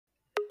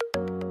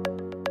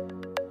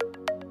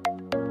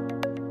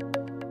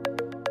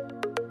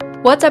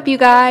What's up, you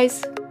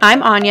guys?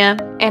 I'm Anya.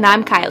 And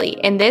I'm Kylie,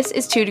 and this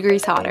is 2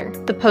 Degrees Hotter,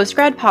 the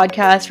post-grad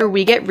podcast where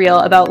we get real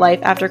about life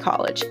after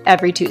college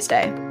every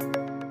Tuesday.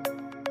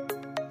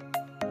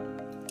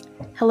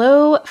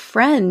 Hello,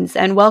 friends,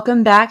 and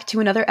welcome back to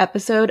another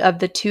episode of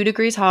the 2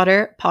 Degrees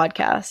Hotter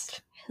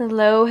podcast.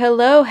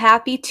 Hello.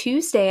 Happy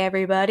Tuesday,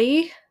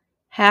 everybody.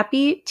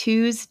 Happy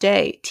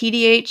Tuesday.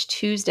 TDH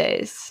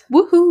Tuesdays.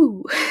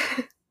 Woohoo!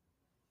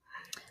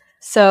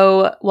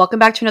 So, welcome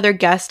back to another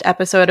guest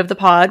episode of the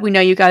pod. We know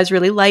you guys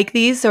really like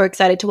these, so we're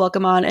excited to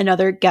welcome on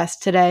another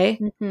guest today.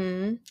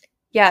 Mm-hmm.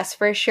 Yes,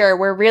 for sure.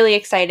 We're really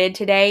excited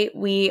today.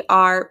 We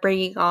are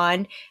bringing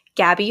on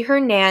Gabby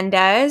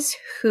Hernandez,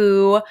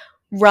 who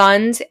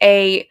runs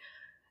a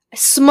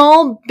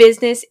small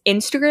business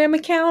Instagram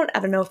account. I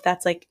don't know if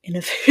that's like an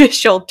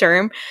official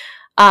term.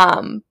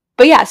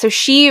 But yeah, so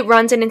she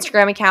runs an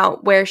Instagram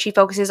account where she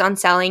focuses on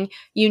selling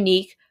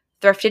unique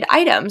thrifted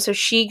items. So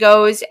she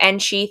goes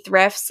and she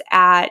thrifts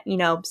at,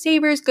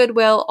 Savers,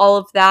 Goodwill, all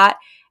of that,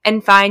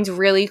 and finds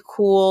really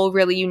cool,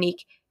 really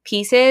unique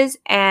pieces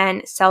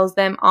and sells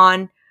them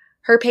on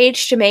her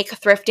page to make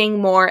thrifting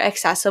more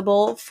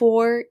accessible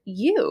for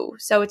you.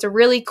 So it's a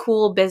really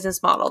cool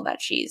business model that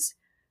she's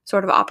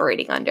sort of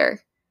operating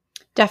under.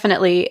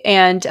 Definitely.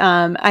 And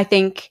I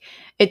think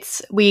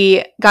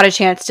we got a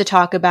chance to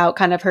talk about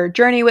kind of her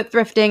journey with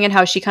thrifting and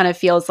how she kind of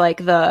feels like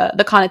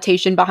the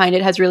connotation behind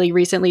it has really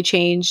recently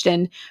changed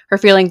and her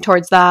feeling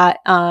towards that.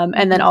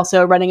 And then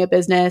also running a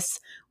business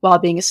while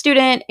being a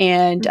student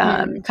and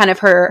kind of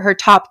her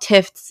top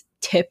tips,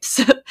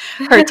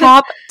 her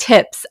top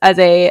tips as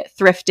a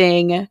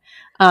thrifting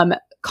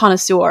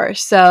connoisseur.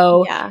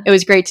 So It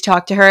was great to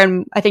talk to her,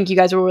 and I think you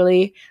guys will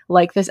really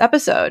like this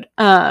episode.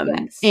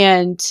 Yes.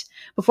 And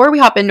before we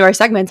hop into our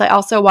segments, I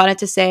also wanted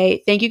to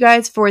say thank you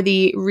guys for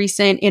the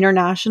recent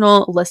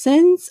international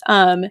listens.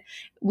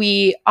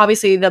 We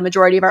obviously, the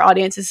majority of our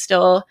audience is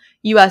still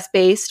US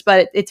based,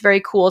 but it's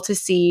very cool to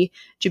see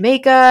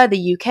Jamaica,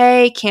 the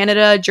UK,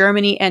 Canada,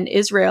 Germany, and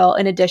Israel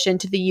in addition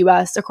to the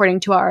US, according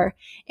to our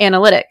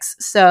analytics.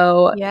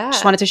 So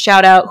just wanted to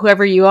shout out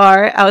whoever you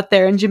are out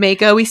there in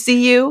Jamaica. We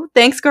see you.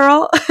 Thanks,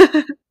 girl.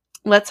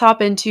 Let's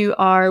hop into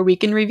our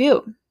week in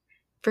review.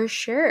 For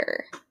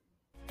sure.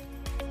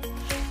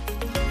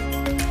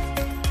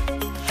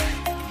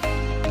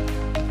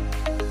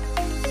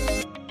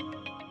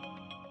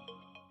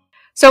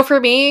 So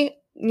for me,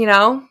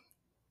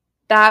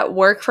 that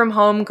work from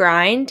home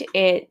grind,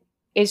 it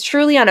is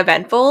truly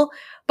uneventful,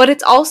 but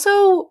it's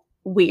also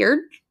weird.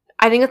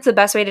 I think that's the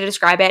best way to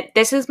describe it.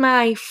 This is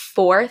my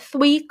 4th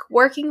week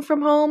working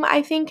from home,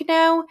 I think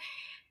now.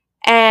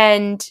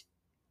 And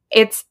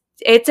it's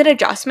an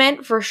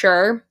adjustment for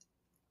sure.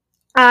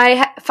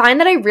 I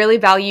find that I really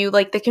value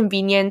like the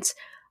convenience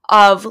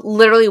of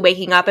literally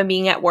waking up and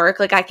being at work.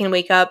 Like I can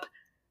wake up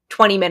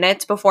 20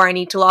 minutes before I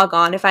need to log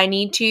on if I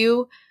need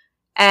to.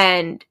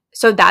 And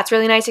so that's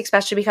really nice,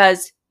 especially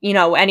because,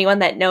 anyone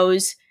that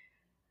knows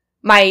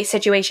my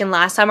situation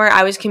last summer,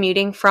 I was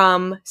commuting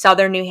from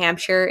southern New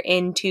Hampshire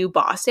into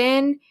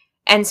Boston.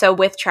 And so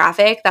with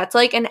traffic, that's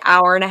like an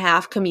hour and a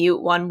half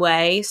commute one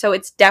way. So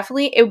it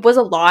was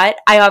a lot.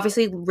 I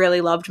obviously really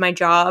loved my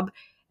job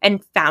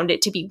and found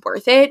it to be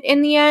worth it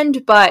in the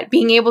end. But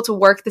being able to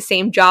work the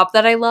same job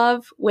that I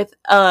love with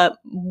a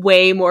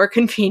way more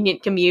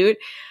convenient commute,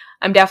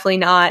 I'm definitely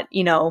not,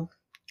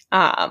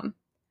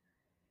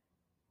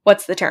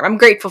 what's the term? I'm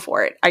grateful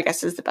for it, I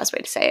guess is the best way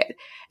to say it.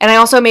 And I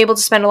also am able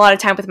to spend a lot of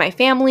time with my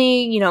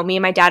family. Me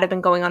and my dad have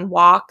been going on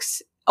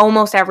walks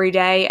almost every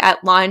day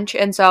at lunch.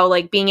 And so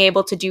like being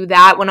able to do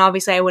that when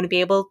obviously I wouldn't be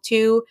able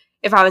to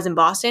if I was in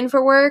Boston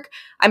for work,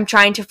 I'm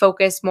trying to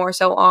focus more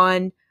so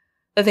on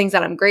the things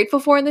that I'm grateful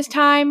for in this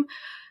time.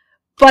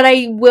 But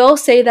I will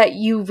say that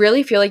you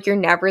really feel like you're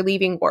never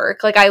leaving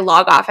work. Like I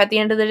log off at the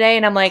end of the day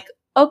and I'm like,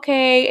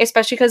 okay,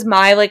 especially because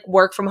my like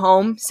work from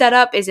home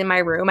setup is in my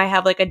room. I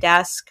have like a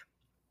desk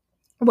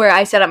where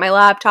I set up my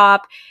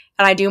laptop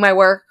and I do my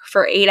work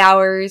for 8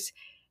 hours.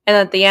 And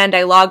at the end,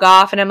 I log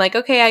off and I'm like,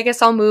 okay, I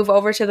guess I'll move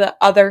over to the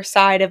other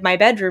side of my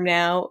bedroom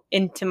now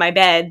into my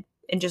bed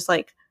and just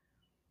like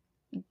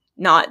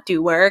not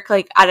do work.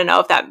 Like, I don't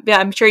know if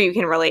I'm sure you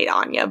can relate,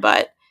 Anya,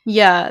 but.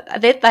 Yeah,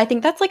 I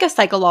think that's like a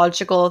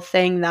psychological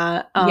thing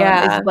that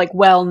is like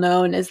well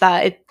known is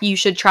that you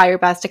should try your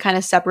best to kind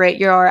of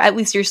separate at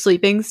least your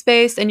sleeping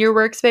space and your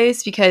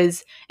workspace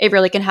because it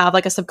really can have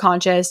like a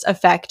subconscious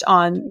effect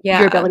on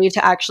your ability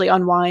to actually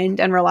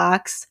unwind and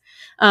relax.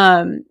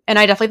 And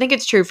I definitely think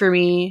it's true for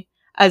me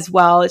as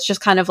well. It's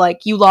just kind of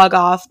like you log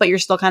off, but you're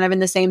still kind of in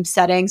the same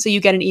setting. So you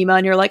get an email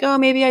and you're like, oh,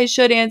 maybe I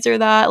should answer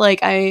that.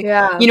 Like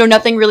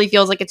nothing really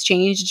feels like it's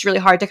changed. It's really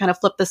hard to kind of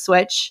flip the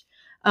switch.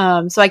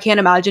 So I can't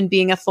imagine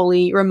being a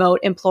fully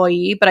remote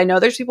employee, but I know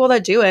there's people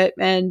that do it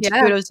and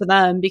kudos to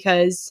them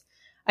because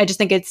I just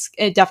think it's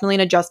definitely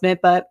an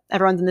adjustment, but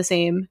everyone's in the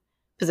same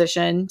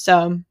position.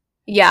 So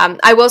yeah,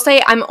 I will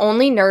say I'm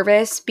only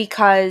nervous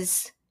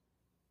because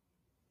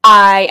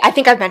I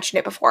think I've mentioned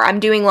it before. I'm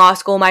doing law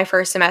school my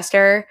first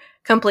semester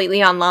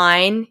completely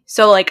online.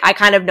 So like I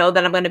kind of know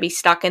that I'm going to be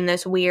stuck in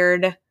this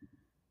weird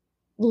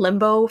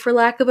limbo, for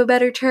lack of a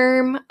better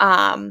term,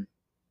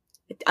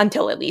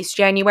 until at least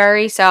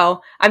January.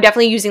 So I'm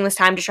definitely using this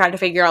time to try to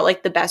figure out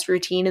like the best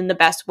routine and the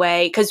best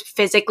way, because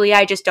physically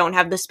I just don't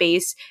have the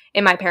space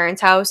in my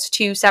parents' house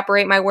to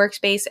separate my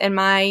workspace and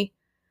my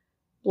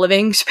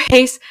living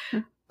space.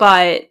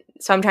 But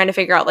so I'm trying to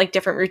figure out like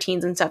different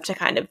routines and stuff to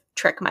kind of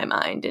trick my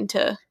mind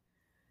into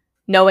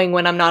knowing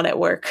when I'm not at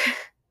work.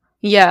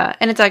 Yeah,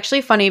 and it's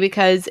actually funny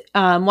because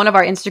one of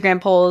our Instagram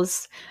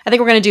polls, I think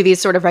we're going to do these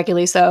sort of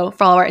regularly, so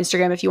follow our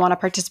Instagram if you want to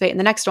participate in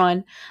the next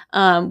one.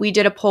 We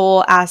did a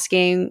poll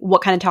asking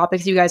what kind of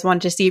topics you guys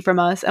wanted to see from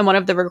us, and one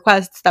of the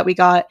requests that we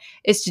got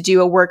is to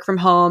do a work from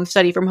home,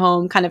 study from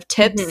home kind of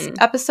tips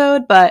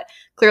episode, but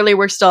clearly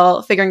we're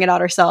still figuring it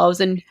out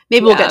ourselves, and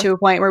maybe we'll get to a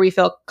point where we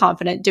feel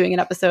confident doing an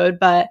episode,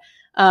 but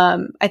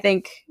I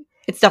think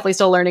it's definitely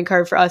still a learning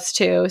curve for us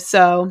too,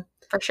 so.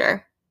 For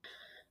sure.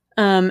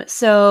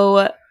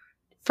 So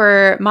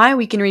for my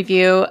week in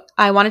review,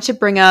 I wanted to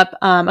bring up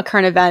a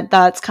current event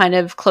that's kind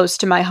of close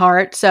to my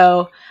heart.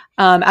 So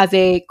as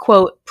a,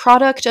 quote,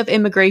 product of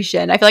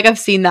immigration, I feel like I've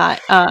seen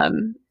that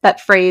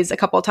that phrase a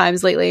couple of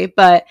times lately.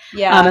 But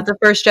as a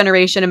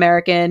first-generation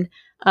American,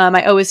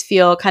 I always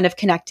feel kind of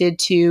connected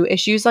to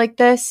issues like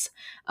this.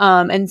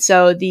 And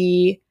so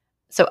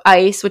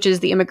ICE, which is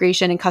the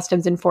Immigration and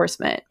Customs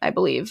Enforcement, I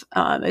believe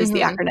is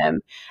the acronym,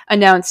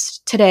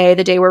 announced today,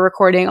 the day we're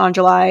recording on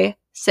July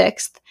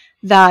 6th,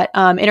 that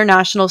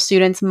international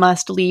students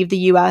must leave the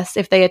U.S.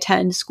 if they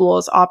attend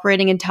schools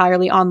operating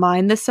entirely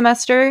online this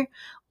semester,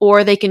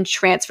 or they can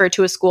transfer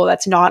to a school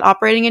that's not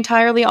operating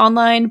entirely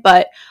online.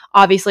 But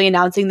obviously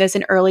announcing this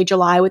in early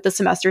July with the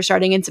semester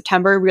starting in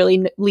September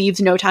really leaves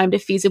no time to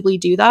feasibly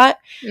do that.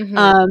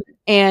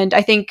 And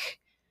I think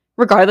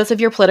regardless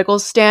of your political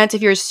stance,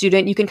 if you're a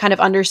student, you can kind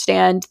of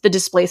understand the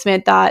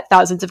displacement that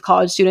thousands of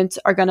college students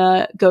are going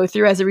to go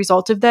through as a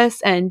result of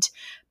this. And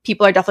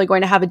people are definitely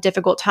going to have a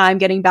difficult time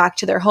getting back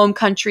to their home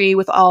country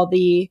with all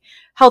the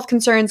health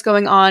concerns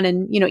going on.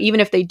 And, you know, even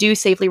if they do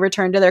safely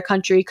return to their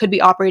country, could be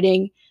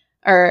operating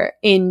or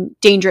in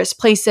dangerous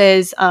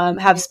places,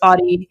 have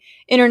spotty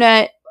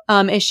internet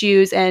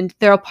issues, and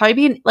there'll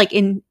probably be like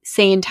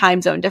insane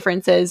time zone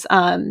differences.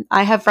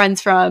 I have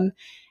friends from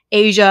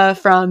Asia,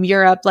 from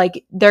Europe,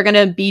 like they're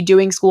going to be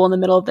doing school in the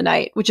middle of the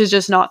night, which is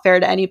just not fair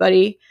to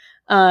anybody.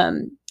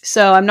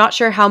 So I'm not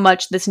sure how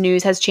much this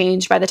news has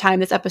changed by the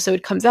time this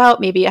episode comes out.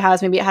 Maybe it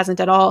has, maybe it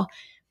hasn't at all.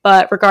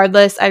 But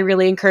regardless, I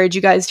really encourage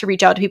you guys to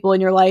reach out to people in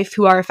your life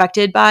who are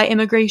affected by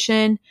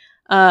immigration,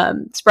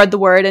 spread the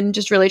word, and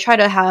just really try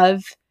to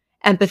have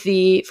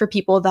empathy for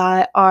people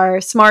that are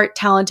smart,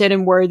 talented,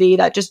 and worthy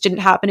that just didn't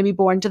happen to be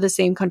born to the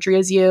same country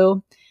as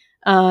you.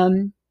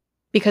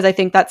 Because I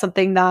think that's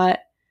something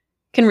that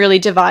can really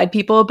divide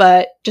people,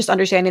 but just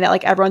understanding that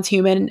like everyone's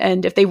human,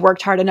 and if they've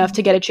worked hard enough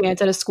to get a chance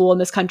at a school in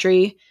this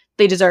country,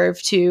 they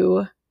deserve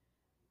to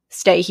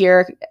stay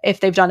here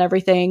if they've done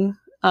everything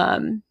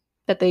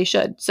that they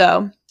should.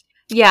 So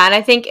yeah, and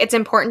I think it's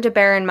important to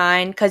bear in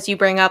mind, because you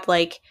bring up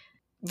like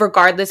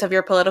regardless of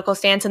your political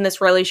stance, and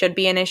this really should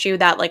be an issue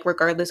that like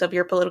regardless of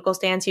your political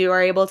stance you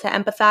are able to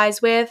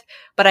empathize with.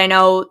 But I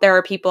know there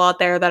are people out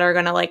there that are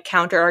going to like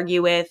counter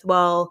argue with,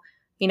 well,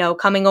 you know,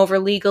 coming over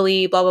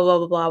legally, blah, blah, blah,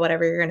 blah, blah,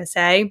 whatever you're going to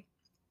say.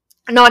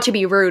 Not to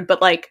be rude,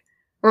 but like,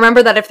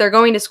 remember that if they're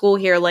going to school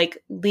here, like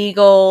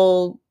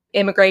legal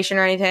immigration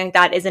or anything like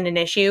that isn't an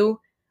issue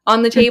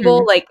on the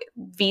table. Like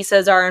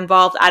visas are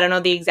involved. I don't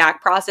know the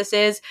exact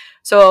processes.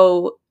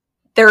 So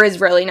there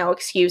is really no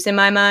excuse in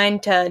my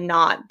mind to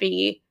not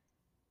be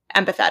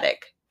empathetic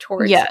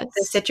towards the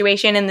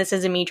situation. And this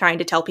isn't me trying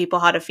to tell people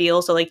how to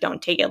feel. So like,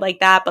 don't take it like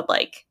that, but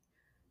like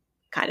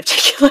kind of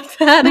take it like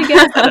that, I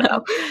guess. I don't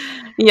know.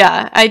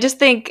 Yeah. I just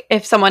think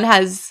if someone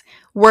has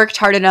worked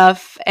hard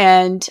enough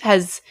and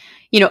has,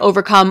 you know,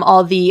 overcome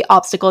all the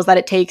obstacles that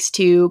it takes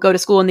to go to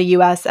school in the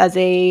U.S. as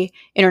a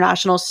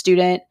international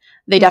student,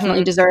 they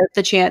definitely deserve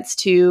the chance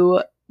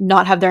to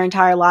not have their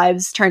entire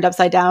lives turned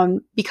upside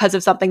down because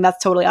of something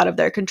that's totally out of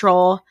their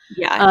control.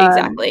 Yeah,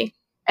 exactly.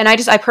 And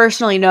I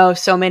personally know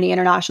so many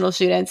international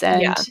students,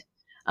 and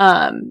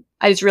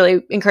I just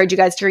really encourage you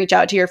guys to reach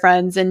out to your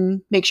friends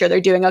and make sure they're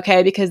doing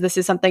okay, because this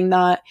is something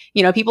that,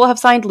 you know, people have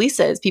signed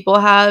leases, people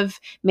have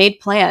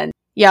made plans.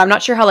 Yeah, I'm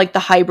not sure how like the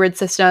hybrid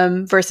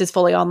system versus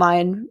fully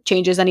online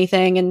changes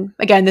anything. And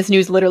again, this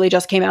news literally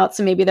just came out,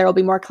 so maybe there will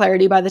be more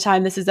clarity by the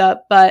time this is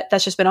up, but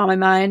that's just been on my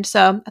mind.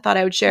 So I thought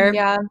I would share.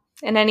 Yeah.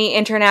 And any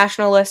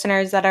international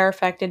listeners that are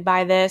affected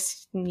by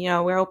this, you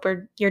know, we hope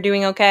you're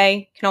doing okay.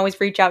 You can always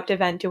reach out to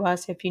vent to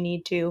us if you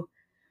need to.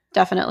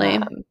 Definitely.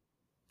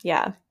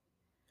 Yeah.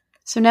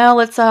 So now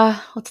let's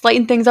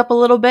lighten things up a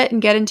little bit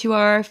and get into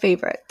our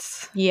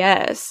favorites.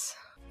 Yes.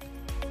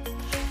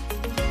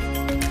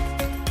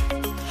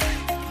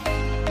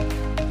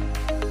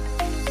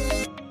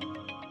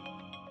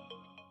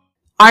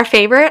 Our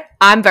favorite,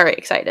 I'm very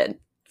excited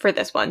for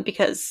this one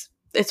because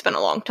it's been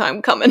a long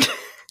time coming.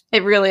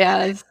 It really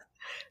has.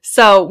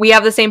 So we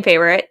have the same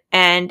favorite,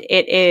 and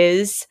it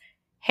is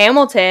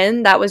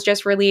Hamilton, that was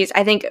just released.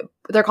 I think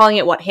they're calling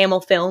it, what,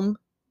 Hamilfilm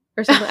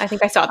or something? I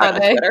think I saw that on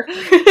Twitter.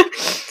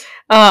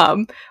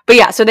 But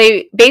yeah, so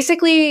they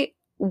basically,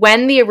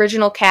 when the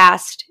original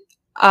cast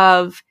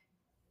of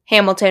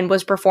Hamilton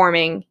was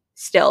performing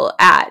still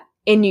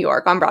in New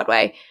York on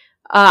Broadway,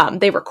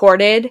 they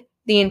recorded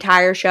the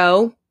entire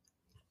show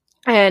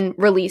and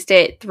released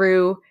it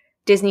through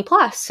Disney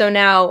Plus. So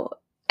now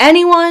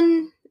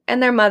anyone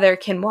and their mother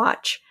can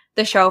watch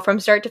the show from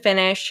start to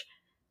finish.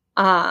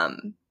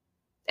 And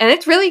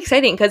it's really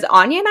exciting because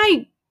Anya and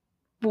I,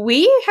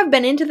 we have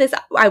been into this,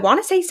 I want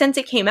to say, since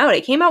it came out.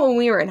 It came out when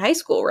we were in high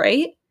school,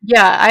 right?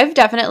 Yeah, I've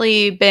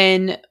definitely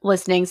been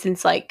listening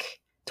since like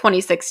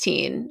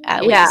 2016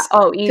 at least. Yeah,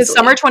 oh, easily. Because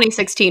summer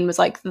 2016 was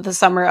like the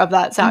summer of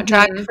that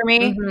soundtrack for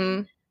me.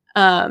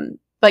 Mm-hmm.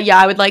 But yeah,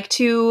 I would like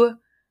to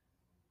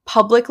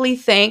publicly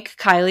thank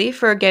Kylie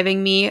for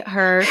giving me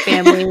her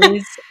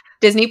family's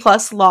Disney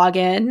Plus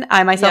login.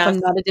 I myself am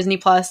not a Disney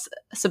Plus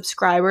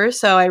subscriber,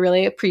 so I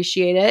really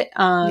appreciate it.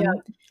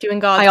 Doing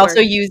God's I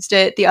also work. used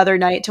it the other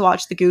night to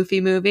watch the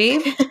Goofy movie.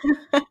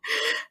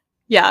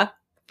 Yeah,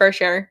 for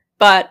sure.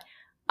 But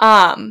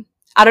I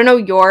don't know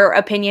your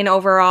opinion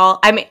overall.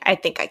 I mean, I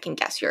think I can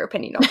guess your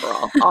opinion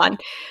overall on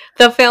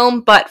the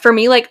film. But for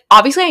me, like,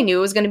 obviously I knew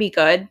it was going to be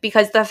good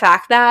because the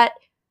fact that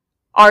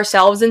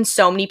ourselves and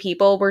so many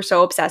people were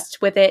so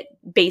obsessed with it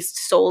based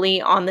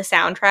solely on the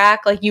soundtrack,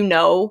 like, you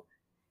know,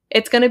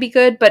 it's going to be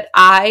good. But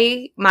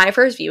my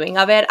first viewing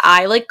of it,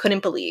 I like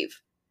couldn't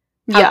believe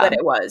how good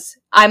it was.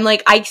 I'm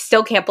like, I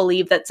still can't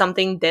believe that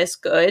something this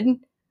good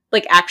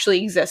like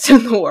actually exists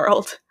in the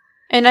world.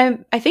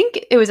 And I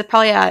think it was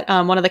probably at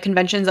one of the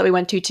conventions that we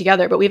went to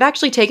together, but we've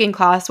actually taken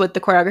class with the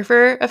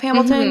choreographer of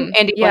Hamilton,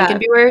 Andy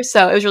Blankenbuehler.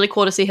 So it was really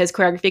cool to see his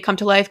choreography come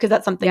to life because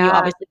that's something you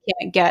obviously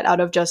can't get out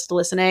of just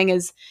listening,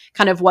 is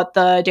kind of what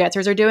the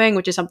dancers are doing,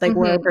 which is something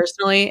we're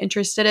personally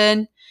interested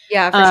in.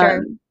 Yeah, for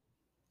sure.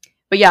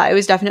 But yeah, it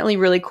was definitely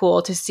really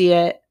cool to see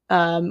it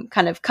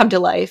kind of come to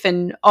life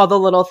and all the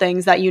little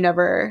things that you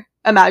never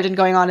imagined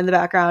going on in the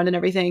background and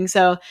everything.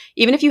 So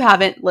even if you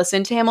haven't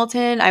listened to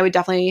Hamilton, I would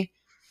definitely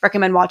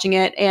recommend watching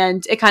it.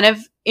 And it kind of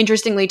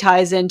interestingly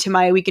ties into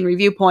my week in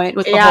review point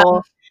with the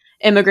whole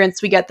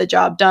immigrants, we get the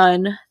job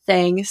done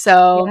thing.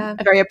 So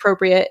a very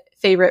appropriate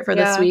favorite for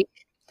this week.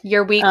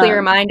 Your weekly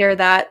reminder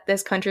that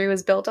this country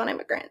was built on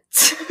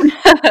immigrants.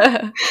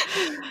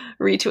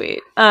 Retweet.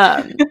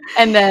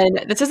 And then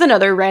this is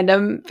another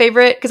random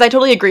favorite because I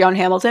totally agree on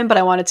Hamilton, but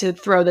I wanted to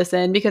throw this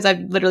in because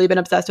I've literally been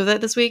obsessed with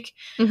it this week.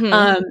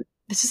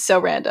 This is so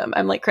random.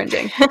 I'm like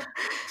cringing.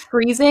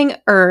 Freezing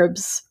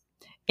herbs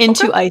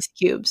into ice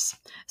cubes.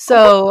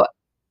 So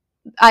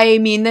I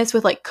mean this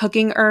with like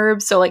cooking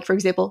herbs. So like, for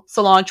example,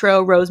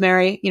 cilantro,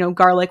 rosemary, you know,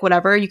 garlic,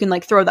 whatever. You can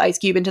like throw the ice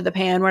cube into the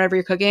pan whenever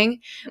you're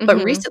cooking.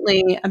 But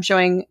recently, I'm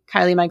showing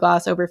Kylie my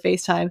glass over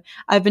FaceTime.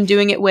 I've been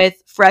doing it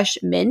with fresh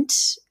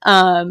mint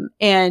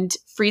and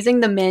freezing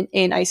the mint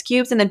in ice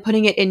cubes and then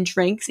putting it in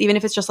drinks, even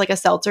if it's just like a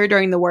seltzer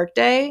during the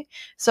workday.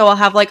 So I'll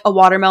have like a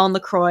watermelon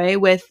LaCroix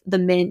with the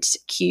mint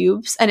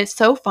cubes. And it's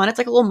so fun. It's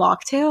like a little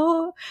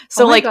mocktail.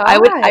 So like God.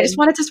 I just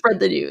wanted to spread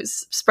the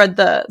news, spread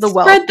the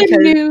wealth. Spread the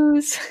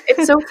news.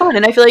 It's so fun.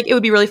 And I feel like it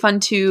would be really fun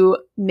to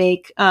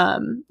make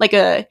like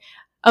a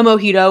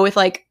mojito with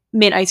like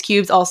mint ice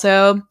cubes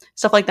also,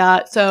 stuff like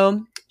that.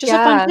 So just a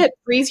fun tip.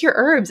 Freeze your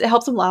herbs. It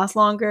helps them last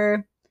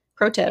longer.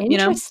 Pro tip, you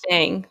know?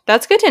 Interesting.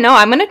 That's good to know.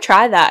 I'm going to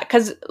try that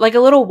because like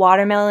a little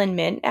watermelon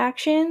mint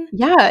action.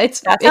 Yeah,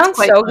 that sounds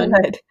so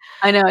good.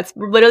 I know. It's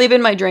literally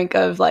been my drink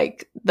of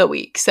like the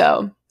week.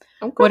 So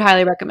would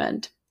highly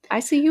recommend. I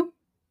see you.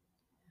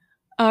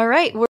 All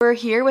right. We're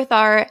here with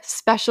our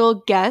special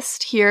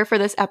guest here for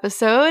this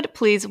episode.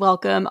 Please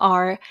welcome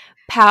our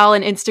pal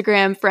and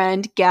Instagram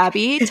friend,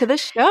 Gabby, to the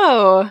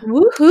show.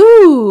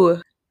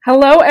 Woohoo!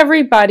 Hello,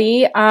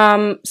 everybody.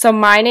 So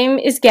my name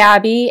is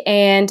Gabby,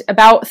 and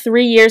about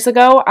 3 years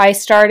ago, I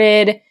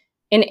started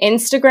an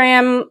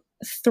Instagram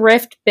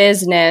thrift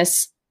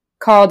business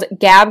called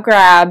Gab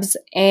Grabs,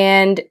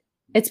 and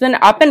it's been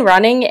up and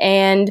running,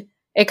 and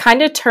it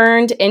kind of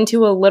turned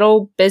into a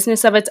little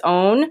business of its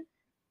own.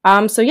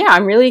 So yeah,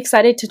 I'm really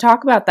excited to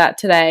talk about that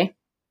today.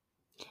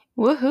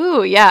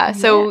 Woohoo. Yeah.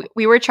 So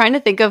we were trying to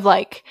think of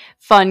like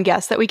fun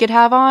guests that we could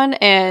have on.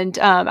 And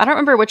I don't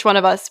remember which one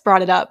of us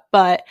brought it up,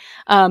 but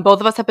both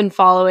of us have been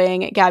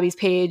following Gabby's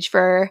page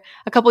for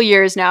a couple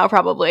years now,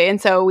 probably.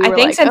 And so we were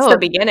like, since the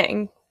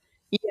beginning.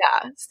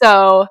 Yeah.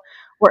 So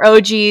we're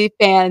OG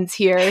fans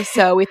here.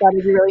 So we thought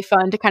it'd be really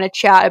fun to kind of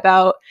chat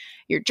about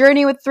your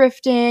journey with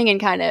thrifting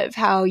and kind of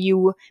how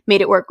you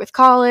made it work with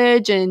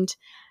college. And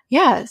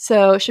yeah,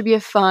 so it should be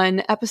a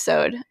fun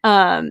episode.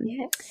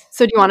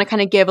 So do you want to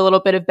kind of give a little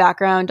bit of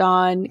background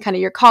on kind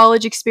of your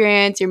college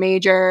experience, your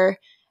major,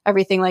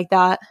 everything like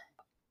that?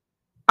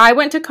 I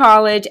went to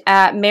college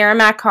at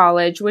Merrimack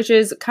College, which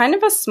is kind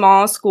of a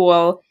small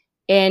school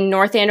in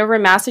North Andover,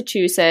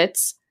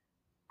 Massachusetts.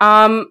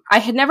 I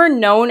had never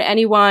known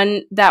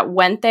anyone that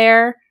went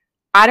there.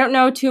 I don't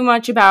know too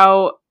much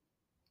about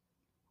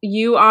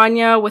you,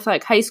 Anya, with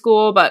like high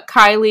school, but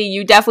Kylie,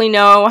 you definitely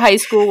know high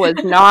school was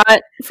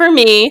not for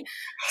me.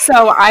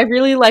 So I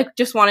really like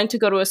just wanted to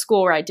go to a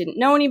school where I didn't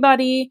know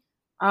anybody.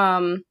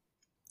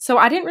 So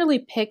I didn't really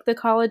pick the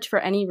college for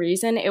any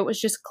reason. It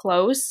was just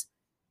close,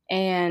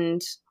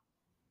 and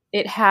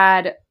it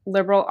had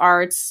liberal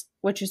arts,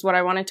 which is what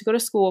I wanted to go to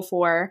school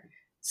for.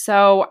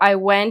 So I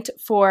went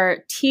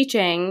for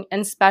teaching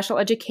and special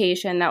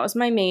education. That was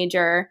my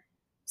major.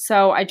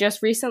 So I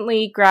just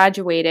recently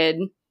graduated.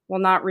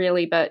 Well, not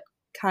really, but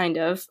kind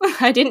of.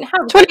 I didn't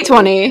have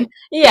 2020.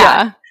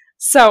 Yeah.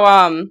 So,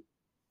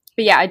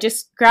 but yeah, I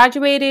just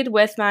graduated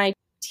with my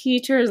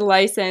teacher's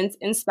license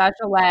in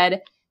special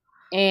ed.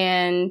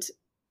 And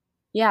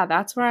yeah,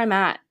 that's where I'm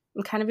at.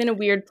 I'm kind of in a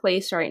weird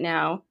place right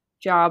now,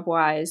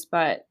 job-wise,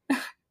 but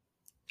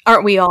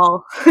aren't we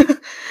all?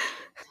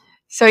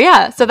 So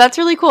yeah, so that's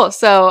really cool.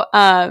 So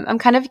I'm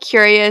kind of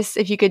curious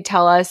if you could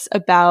tell us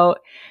about,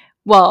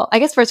 well, I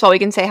guess first of all, we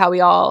can say how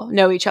we all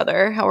know each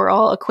other, how we're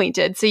all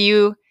acquainted. So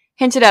you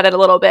hinted at it a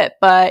little bit,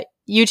 but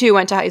you two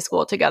went to high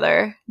school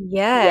together.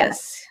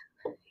 Yes.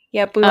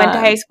 Yep, we went to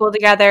high school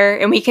together,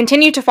 and we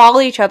continue to follow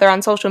each other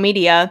on social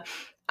media.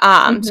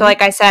 So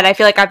like I said, I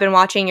feel like I've been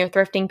watching your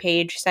thrifting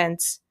page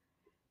since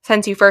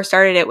you first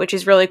started it, which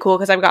is really cool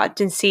because I've got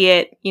to see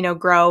it,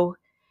 grow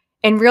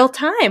in real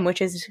time,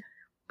 which is,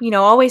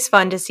 always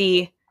fun to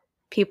see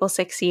people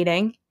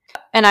succeeding.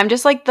 And I'm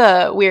just like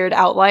the weird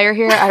outlier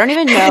here. I don't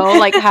even know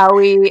like how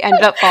we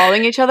ended up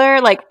following each other.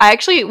 Like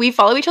we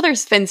follow each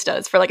other's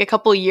Finstas for like a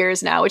couple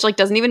years now, which like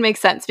doesn't even make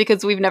sense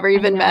because we've never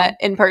even met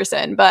in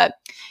person, but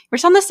we're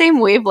just on the same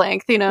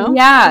wavelength,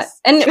 Yeah.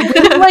 And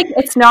like,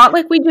 it's not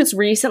like we just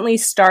recently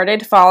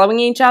started following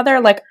each other.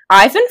 Like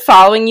I've been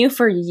following you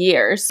for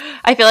years.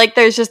 I feel like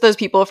there's just those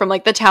people from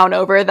like the town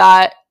over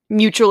that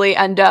mutually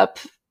end up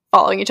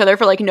following each other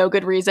for like no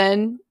good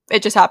reason.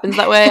 It just happens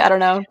that way. I don't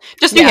know.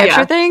 Just New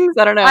Hampshire things.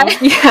 I don't know.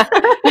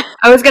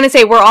 I was going to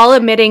say, we're all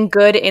emitting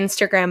good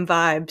Instagram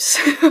vibes.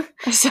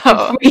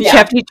 So we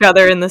kept each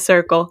other in the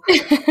circle.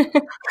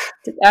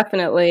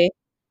 Definitely.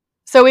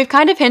 So we've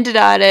kind of hinted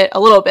at it a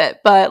little bit,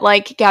 but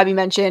like Gabby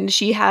mentioned,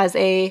 she has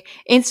a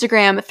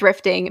Instagram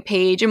thrifting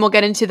page, and we'll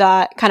get into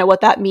that, kind of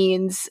what that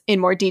means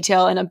in more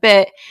detail in a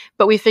bit.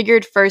 But we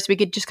figured first we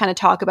could just kind of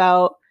talk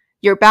about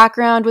your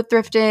background with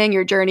thrifting,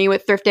 your journey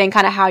with thrifting,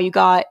 kind of how you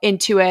got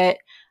into it.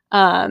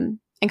 And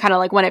kind of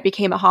like when it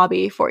became a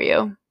hobby for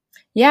you.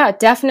 Yeah,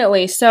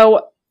 definitely.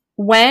 So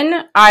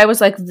when I was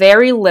like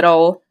very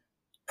little,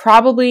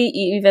 probably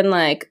even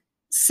like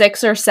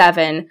 6 or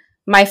 7,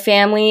 my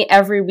family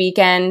every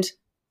weekend,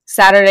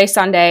 Saturday,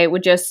 Sunday,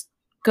 would just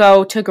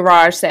go to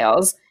garage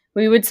sales.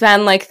 We would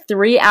spend like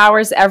 3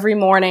 hours every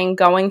morning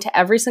going to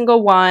every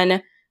single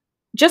one,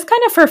 just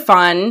kind of for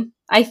fun,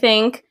 I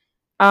think.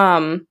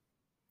 And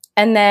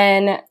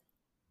then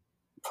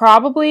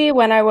probably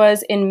when I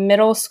was in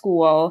middle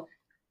school,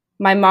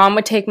 my mom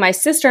would take my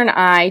sister and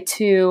I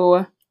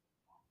to,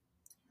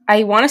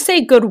 I want to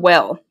say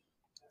Goodwill.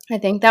 I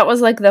think that was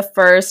like the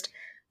first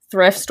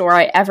thrift store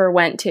I ever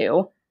went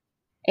to.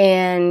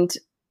 And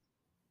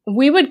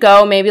we would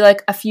go maybe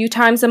like a few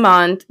times a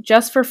month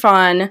just for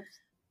fun.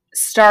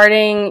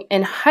 Starting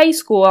in high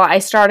school, I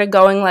started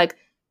going like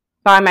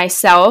by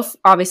myself,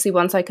 obviously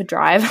once I could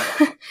drive.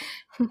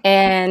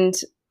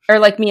 Or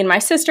like me and my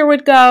sister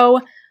would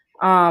go.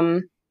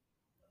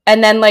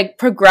 And then like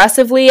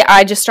progressively,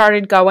 I just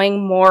started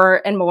going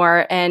more and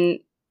more, and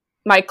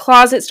my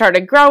closet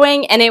started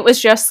growing, and it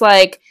was just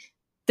like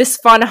this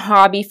fun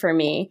hobby for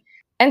me.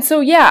 And so,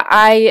 yeah,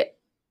 I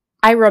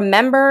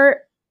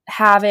remember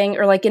having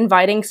or like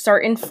inviting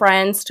certain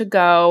friends to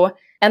go,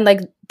 and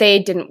like they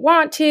didn't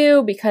want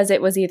to because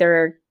it was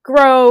either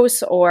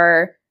gross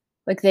or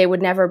like they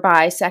would never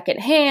buy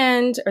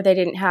secondhand, or they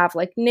didn't have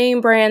like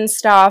name brand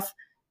stuff.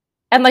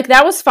 And like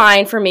that was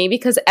fine for me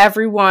because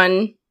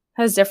everyone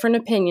has different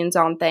opinions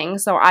on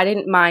things, so I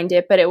didn't mind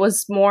it. But it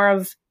was more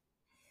of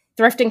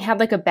thrifting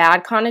had like a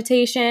bad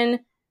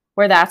connotation,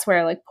 where that's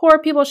where like poor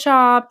people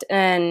shopped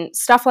and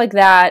stuff like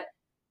that.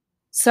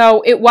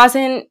 So it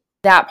wasn't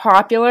that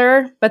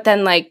popular. But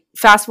then like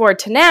fast forward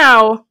to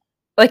now,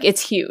 like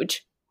it's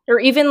huge. Or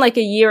even like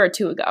a year or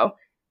two ago,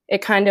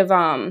 it kind of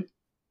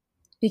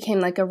became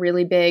like a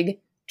really big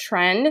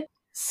trend.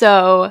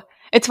 So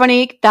it's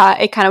funny that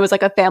it kind of was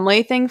like a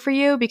family thing for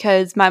you,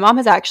 because my mom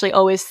has actually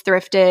always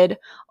thrifted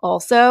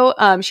also.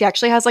 She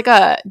actually has like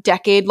a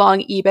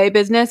decade-long eBay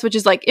business, which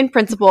is like in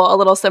principle a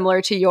little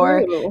similar to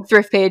your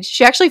thrift page.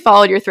 She actually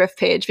followed your thrift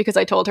page because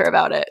I told her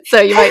about it.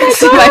 So you might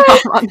see my mom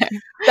on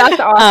there. That's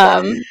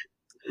awesome.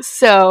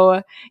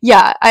 So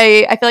yeah,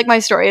 I feel like my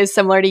story is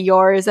similar to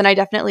yours, and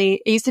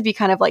it used to be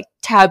kind of like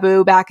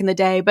taboo back in the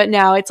day, but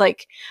now it's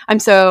like I'm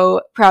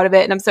so proud of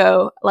it, and I'm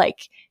so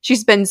like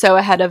she's been so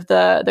ahead of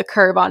the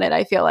curve on it,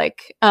 I feel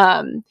like.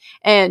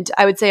 And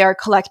I would say our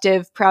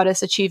collective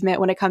proudest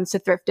achievement when it comes to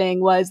thrifting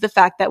was the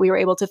fact that we were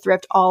able to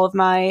thrift all of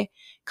my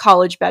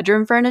college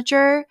bedroom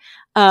furniture,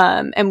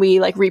 and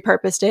we like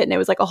repurposed it, and it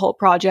was like a whole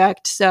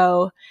project.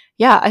 So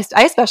yeah,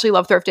 I especially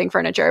love thrifting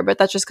furniture, but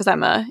that's just because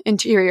I'm a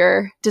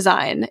interior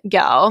design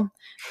gal.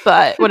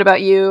 But what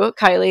about you,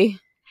 Kylie?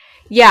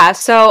 Yeah,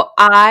 so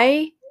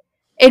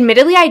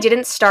admittedly, I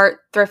didn't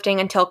start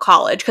thrifting until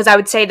college, because I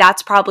would say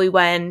that's probably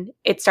when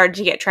it started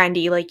to get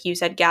trendy, like you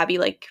said, Gabby,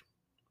 like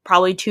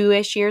probably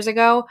 2-ish years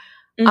ago.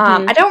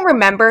 Mm-hmm. I don't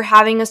remember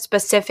having a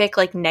specific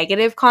like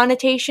negative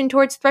connotation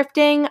towards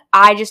thrifting.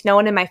 I just know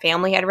one in my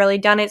family had really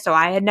done it, so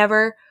I had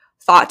never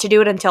thought to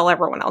do it until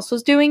everyone else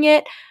was doing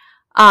it.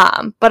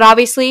 But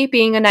obviously,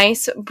 being a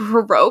nice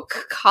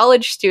broke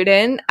college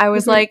student, I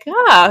was like,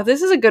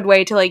 this is a good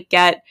way to like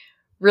get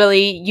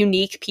really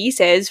unique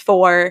pieces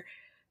for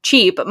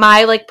cheap.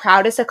 My like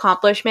proudest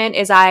accomplishment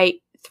is I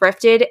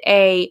thrifted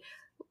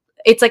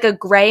it's like a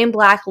gray and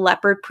black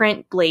leopard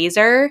print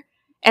blazer,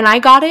 and I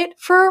got it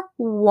for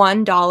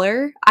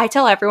 $1. I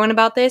tell everyone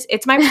about this.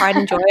 It's my pride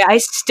and joy. I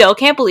still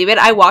can't believe it.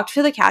 I walked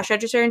to the cash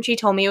register and she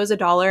told me it was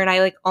 $1, and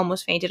I like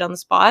almost fainted on the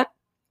spot.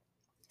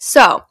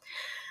 So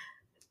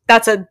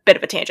that's a bit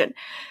of a tangent.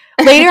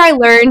 Later, I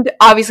learned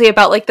obviously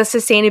about like the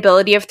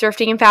sustainability of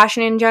thrifting and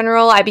fashion in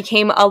general. I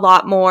became a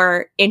lot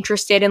more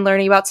interested in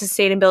learning about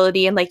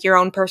sustainability and like your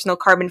own personal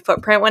carbon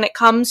footprint when it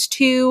comes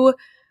to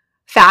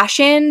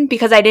fashion,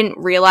 because I didn't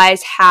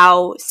realize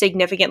how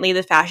significantly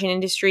the fashion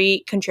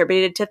industry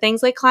contributed to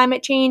things like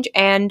climate change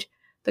and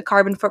the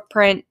carbon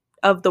footprint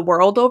of the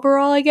world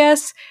overall, I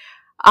guess.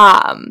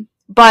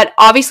 But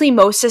obviously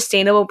most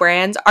sustainable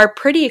brands are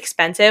pretty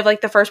expensive.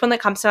 Like the first one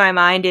that comes to my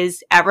mind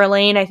is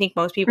Everlane. I think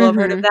most people have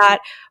heard of that.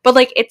 But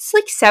like it's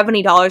like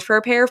 $70 for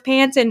a pair of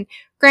pants. And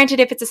granted,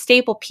 if it's a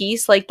staple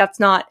piece, like that's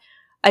not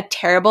a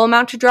terrible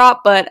amount to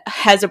drop, but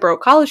as a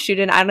broke college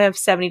student, I don't have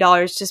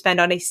 $70 to spend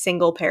on a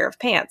single pair of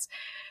pants.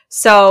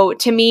 So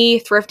to me,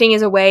 thrifting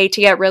is a way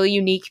to get really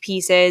unique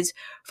pieces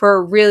for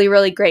a really,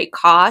 really great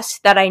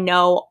cost that I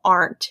know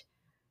aren't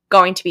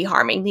going to be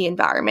harming the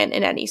environment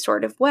in any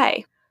sort of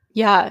way.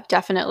 Yeah,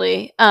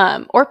 definitely.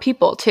 Or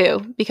people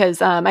too,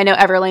 because I know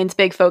Everlane's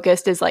big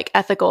focus is like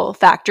ethical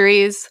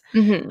factories.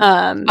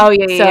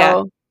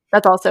 So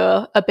that's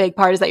also a big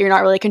part, is that you're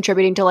not really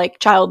contributing to like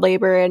child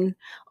labor and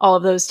all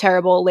of those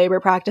terrible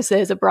labor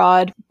practices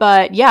abroad.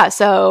 But yeah,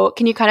 so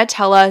can you kind of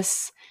tell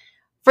us,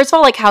 first of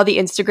all, like how the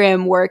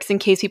Instagram works in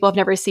case people have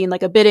never seen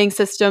like a bidding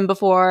system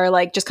before,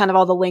 like just kind of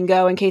all the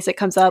lingo in case it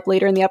comes up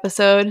later in the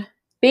episode?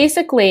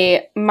 Basically,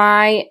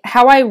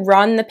 how I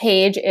run the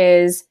page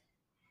is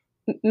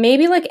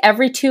maybe like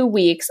every 2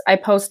 weeks I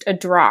post a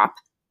drop,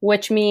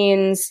 which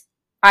means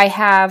I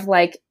have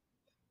like,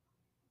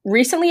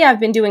 recently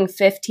I've been doing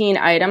 15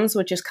 items,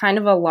 which is kind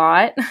of a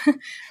lot,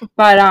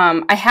 but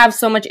I have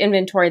so much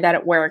inventory that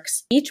it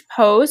works. Each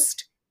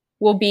post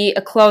will be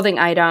a clothing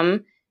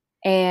item,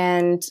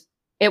 and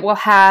it will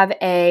have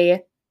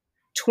a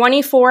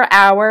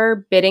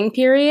 24-hour bidding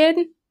period.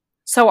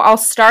 So I'll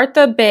start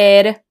the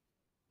bid.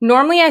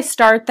 Normally I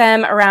start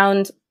them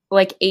around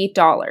like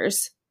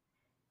 $8,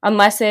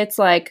 unless it's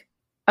like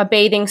a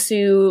bathing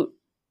suit,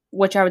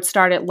 which I would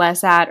start at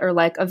less at, or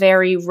like a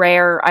very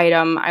rare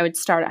item, I would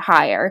start at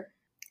higher.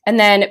 And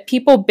then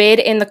people bid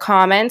in the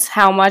comments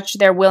how much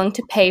they're willing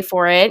to pay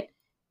for it.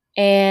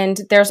 And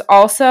there's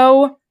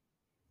also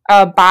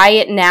a buy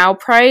it now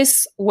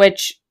price,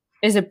 which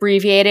is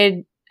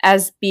abbreviated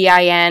as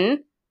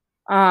BIN,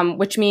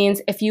 which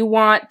means if you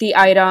want the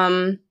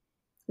item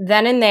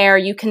then and there,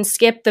 you can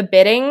skip the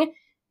bidding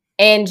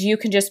and you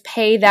can just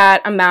pay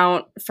that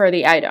amount for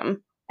the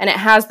item. And it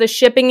has the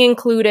shipping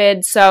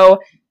included,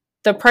 so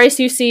the price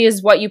you see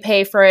is what you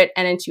pay for it,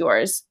 and it's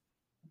yours.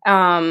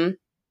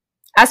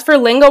 As for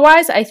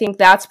lingo-wise, I think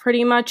that's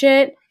pretty much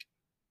it.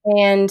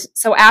 And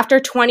so after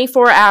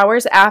 24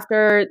 hours,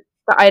 after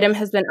the item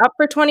has been up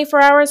for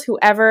 24 hours,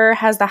 whoever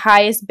has the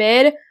highest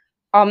bid,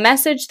 I'll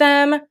message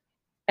them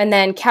and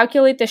then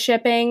calculate the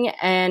shipping,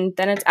 and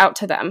then it's out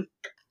to them.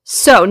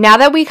 So now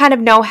that we kind of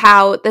know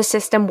how the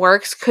system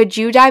works, could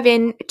you dive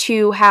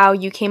into how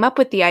you came up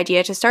with the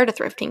idea to start a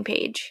thrifting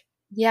page?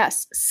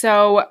 Yes.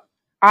 So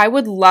I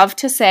would love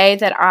to say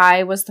that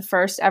I was the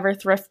first ever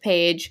thrift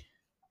page,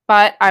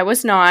 but I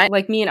was not.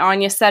 Like me and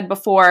Anya said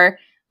before,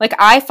 like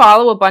I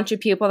follow a bunch of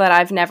people that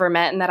I've never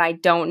met and that I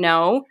don't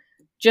know,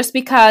 just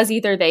because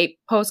either they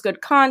post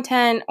good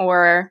content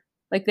or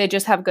like they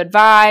just have good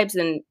vibes,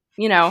 and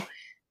you know.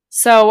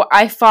 So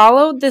I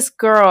followed this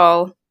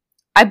girl.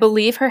 I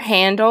believe her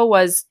handle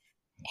was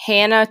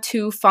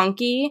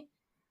Hannah2Funky,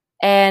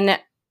 and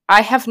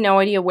I have no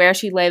idea where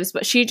she lives,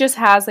 but she just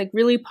has like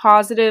really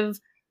positive,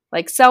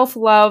 like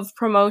self-love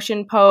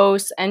promotion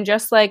posts and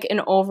just like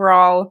an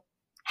overall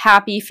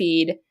happy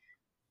feed.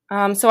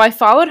 So I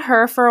followed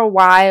her for a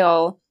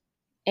while,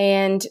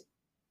 and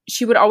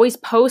she would always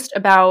post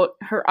about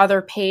her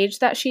other page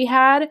that she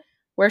had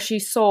where she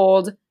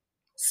sold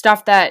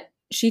stuff that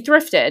she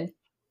thrifted.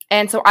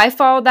 And so I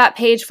followed that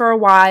page for a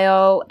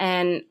while,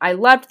 and I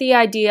loved the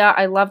idea.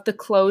 I loved the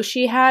clothes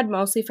she had,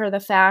 mostly for the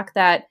fact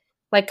that,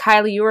 like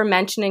Kylie, you were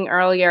mentioning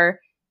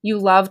earlier, you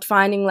loved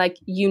finding like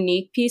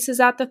unique pieces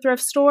at the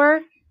thrift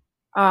store.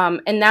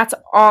 And that's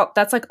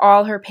like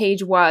all her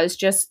page was,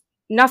 just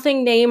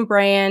nothing name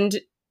brand,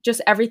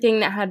 just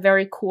everything that had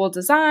very cool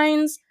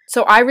designs.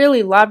 So I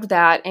really loved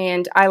that,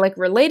 and I like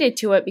related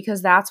to it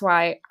because that's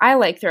why I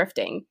like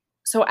thrifting.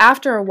 So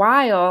after a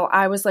while,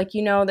 I was like,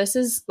 you know, this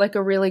is like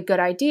a really good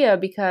idea,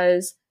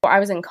 because I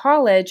was in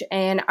college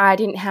and I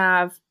didn't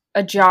have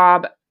a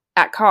job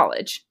at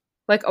college.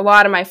 like a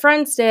lot of my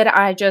friends did.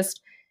 I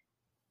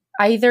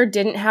either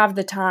didn't have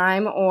the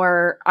time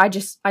or I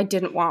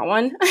didn't want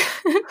one.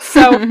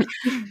 So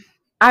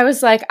I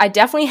was like, I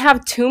definitely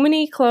have too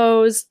many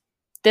clothes.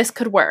 This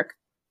could work.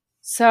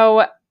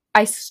 So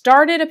I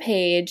started a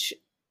page.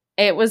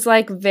 It was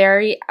like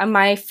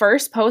my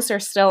first posts are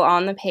still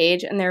on the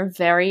page and they're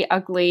very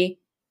ugly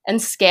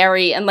and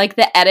scary. And like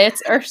the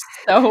edits are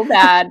so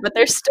bad, but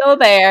they're still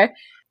there.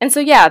 And so,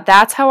 yeah,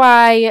 that's how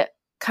I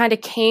kind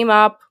of came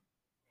up.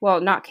 Well,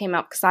 not came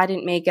up because I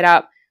didn't make it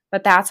up,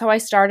 but that's how I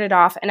started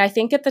off. And I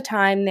think at the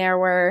time there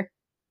were,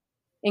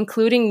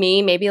 including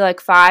me, maybe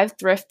like 5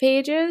 thrift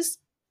pages.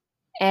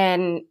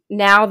 And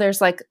now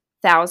there's like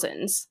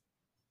thousands,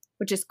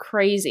 which is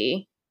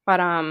crazy. But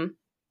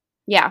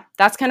yeah,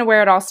 that's kind of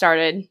where it all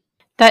started.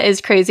 That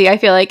is crazy. I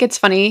feel like it's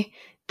funny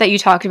that you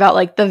talked about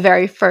like the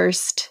very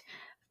first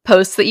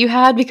posts that you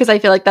had, because I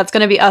feel like that's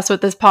going to be us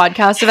with this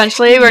podcast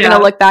eventually. We're going to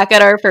look back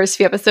at our first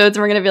few episodes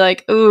and we're going to be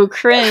like, ooh,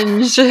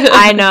 cringe.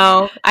 I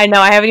know.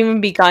 I haven't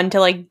even begun to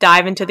like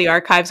dive into the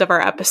archives of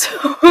our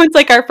episodes.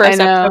 Like our first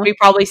episode, we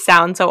probably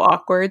sound so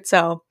awkward.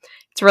 So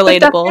it's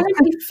relatable. But that's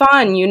gonna be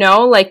fun, you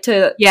know, like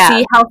to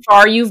see how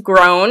far you've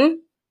grown.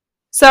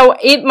 So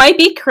it might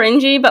be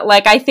cringy, but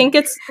like I think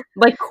it's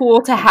like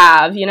cool to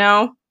have, you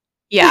know?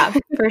 Yeah,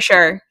 for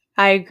sure.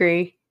 I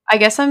agree. I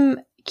guess I'm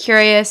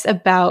curious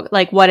about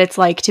like what it's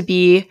like to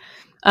be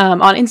on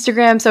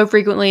Instagram so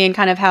frequently and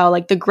kind of how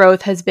like the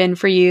growth has been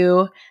for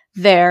you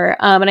there.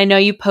 And I know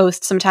you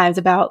post sometimes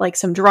about like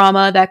some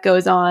drama that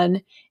goes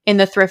on in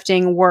the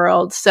thrifting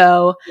world.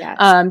 So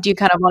do you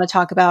kind of want to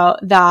talk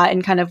about that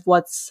and kind of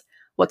what's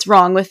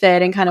wrong with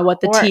it and kind of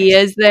what the tea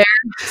is there?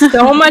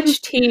 So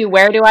much tea.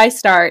 Where do I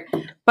start?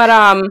 But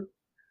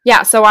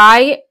yeah, so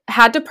I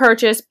had to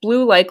purchase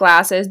blue light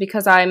glasses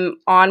because I'm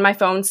on my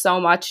phone so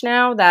much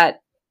now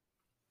that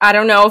I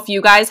don't know if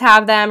you guys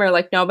have them or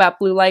like know about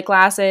blue light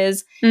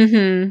glasses.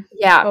 Mm-hmm.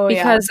 Yeah,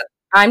 because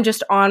I'm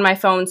just on my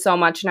phone so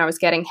much and I was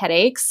getting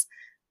headaches.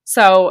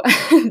 So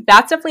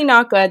that's definitely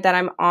not good that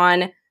I'm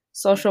on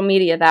social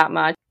media that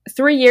much.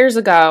 3 years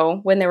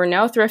ago, when there were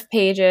no thrift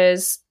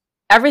pages,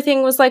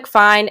 everything was like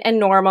fine and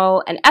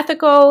normal and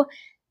ethical.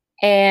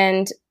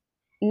 And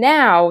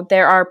now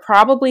there are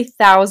probably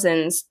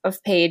thousands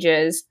of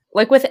pages.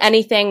 Like with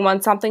anything,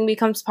 once something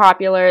becomes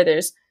popular,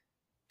 there's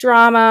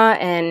drama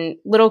and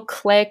little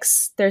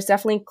cliques. There's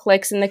definitely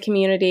cliques in the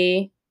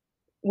community.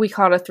 We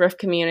call it a thrift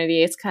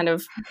community. It's kind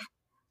of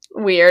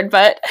weird,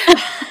 but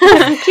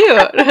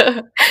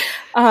cute.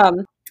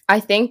 I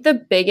think the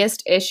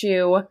biggest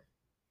issue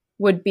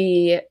would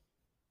be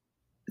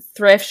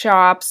thrift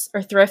shops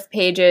or thrift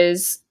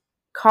pages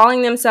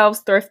calling themselves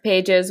thrift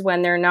pages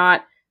when they're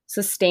not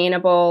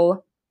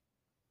sustainable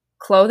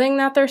clothing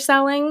that they're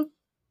selling.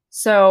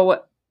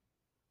 So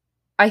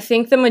I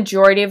think the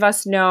majority of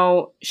us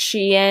know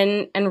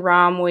Shein and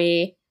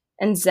Romwe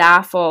and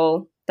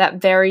Zaful, that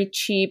very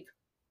cheap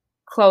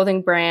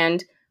clothing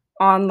brand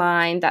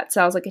online that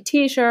sells like a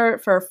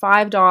t-shirt for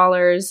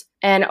 $5.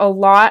 And a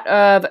lot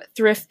of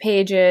thrift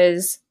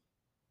pages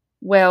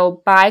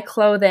will buy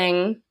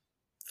clothing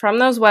from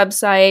those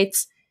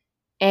websites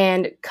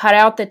and cut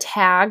out the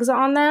tags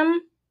on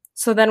them.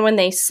 So then when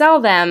they sell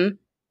them,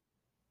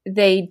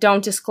 they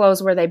don't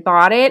disclose where they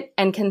bought it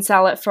and can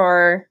sell it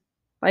for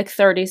like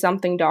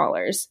 $30-something.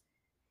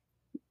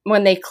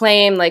 When they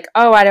claim like,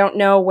 oh, I don't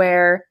know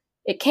where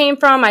it came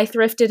from, I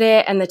thrifted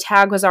it, and the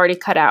tag was already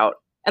cut out.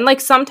 And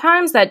like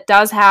sometimes that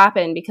does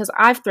happen because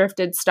I've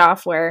thrifted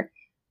stuff where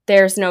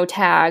there's no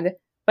tag,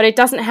 but it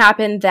doesn't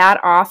happen that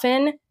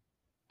often.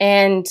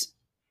 And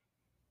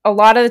a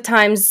lot of the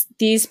times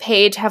these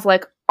pages have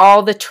like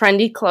all the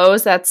trendy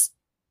clothes that's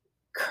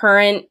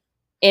current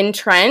in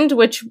trend,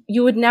 which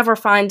you would never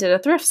find at a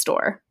thrift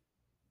store.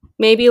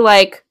 Maybe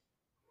like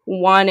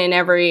one in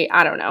every,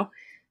 I don't know.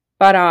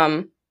 But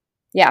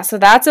yeah, so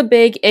that's a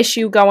big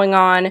issue going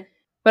on.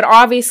 But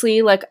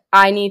obviously, like,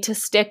 I need to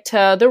stick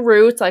to the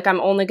roots. Like, I'm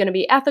only going to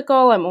be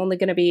ethical. I'm only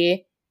going to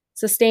be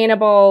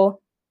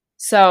sustainable.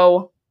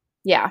 So,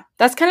 yeah,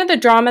 that's kind of the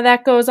drama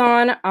that goes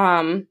on.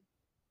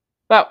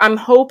 But I'm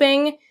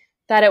hoping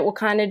that it will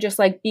kind of just,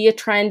 like, be a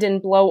trend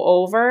and blow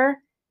over.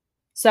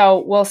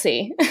 So, we'll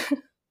see.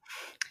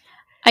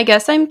 I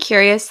guess I'm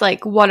curious,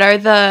 like, what are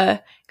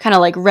the kind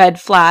of, like, red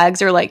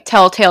flags or, like,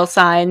 telltale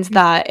signs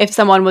that if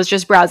someone was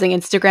just browsing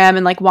Instagram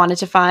and, like, wanted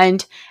to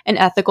find an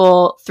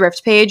ethical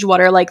thrift page, what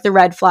are, like, the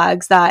red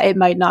flags that it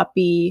might not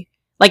be,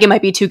 like, it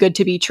might be too good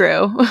to be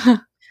true?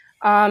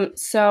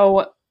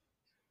 So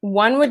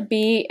one would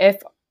be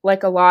if,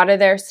 like, a lot of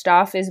their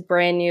stuff is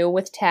brand new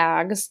with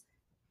tags.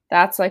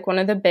 That's, like, one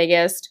of the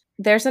biggest.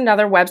 There's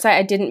another website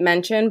I didn't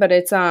mention, but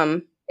it's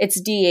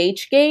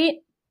DHgate.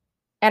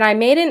 And I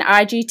made an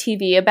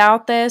IGTV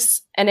about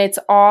this, and it's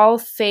all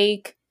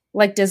fake,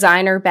 like,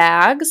 designer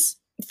bags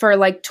for,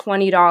 like,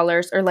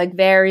 $20 or, like,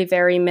 very,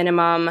 very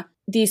minimum.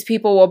 These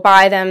people will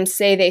buy them,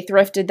 say they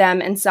thrifted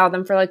them, and sell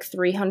them for, like,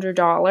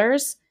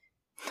 $300.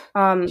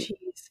 Jeez.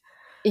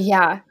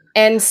 Yeah.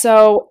 And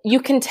so you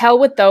can tell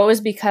with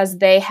those because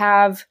they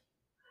have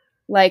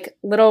like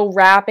little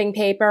wrapping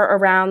paper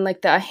around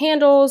like the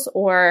handles,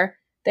 or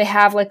they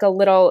have like a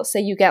little, say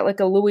you get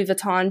like a Louis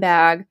Vuitton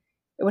bag,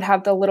 it would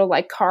have the little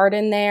like card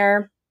in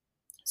there.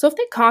 So if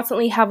they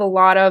constantly have a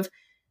lot of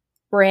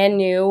brand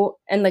new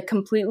and like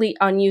completely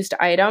unused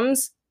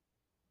items,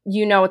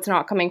 you know it's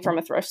not coming from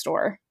a thrift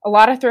store. A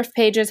lot of thrift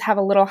pages have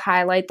a little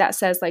highlight that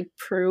says like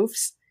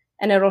proofs,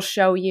 and it'll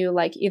show you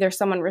like either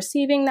someone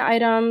receiving the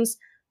items,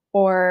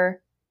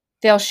 or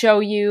they'll show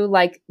you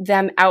like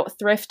them out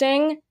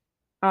thrifting.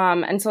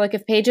 And so like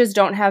if pages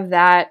don't have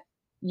that,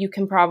 you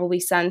can probably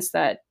sense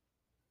that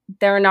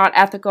they're not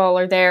ethical,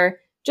 or they're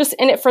just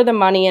in it for the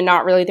money and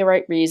not really the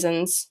right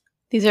reasons.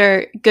 These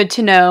are good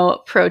to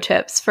know pro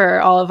tips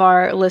for all of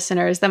our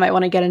listeners that might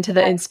want to get into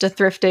the Insta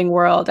thrifting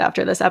world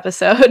after this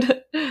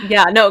episode.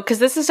 Yeah, no, because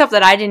this is stuff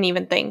that I didn't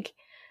even think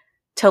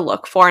to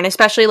look for. And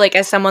especially like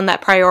as someone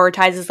that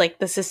prioritizes like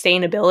the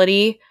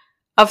sustainability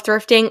of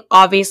thrifting,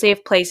 obviously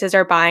if places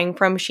are buying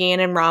from Shein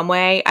and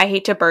Romwe, I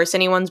hate to burst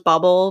anyone's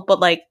bubble,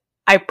 but like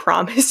I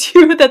promise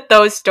you that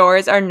those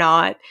stores are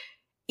not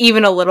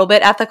even a little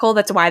bit ethical.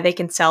 That's why they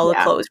can sell the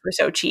clothes for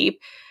so cheap.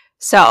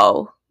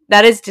 So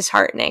that is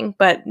disheartening,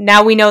 but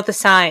now we know the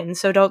signs,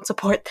 so don't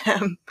support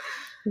them.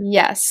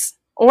 Yes.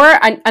 Or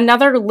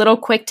another little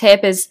quick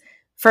tip is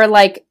for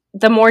like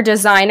the more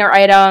designer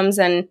items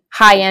and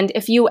high end,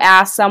 if you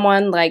ask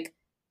someone like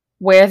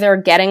where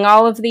they're getting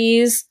all of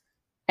these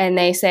and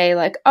they say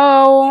like,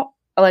 oh,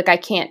 like I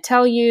can't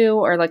tell you,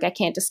 or like I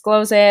can't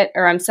disclose it,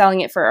 or I'm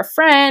selling it for a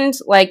friend,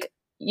 like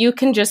you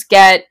can just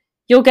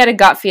you'll get a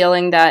gut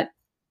feeling that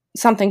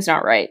something's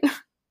not right.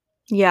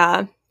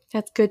 Yeah,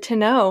 that's good to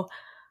know.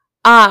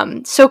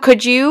 So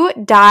could you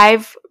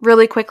dive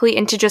really quickly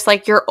into just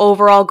like your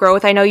overall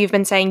growth? I know you've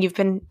been saying you've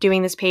been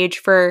doing this page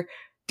for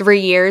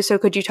 3 years. So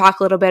could you talk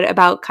a little bit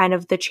about kind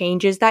of the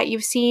changes that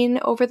you've seen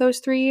over those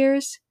 3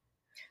 years?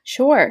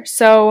 Sure.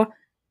 So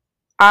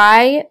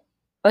I,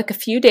 like a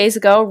few days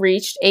ago,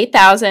 reached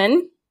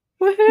 8,000.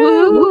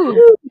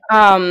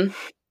 Woohoo!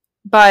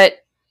 But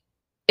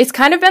it's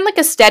kind of been like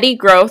a steady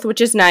growth,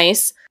 which is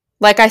nice.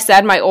 Like I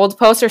said, my old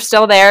posts are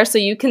still there, so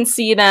you can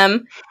see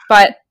them.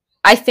 But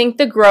I think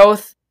the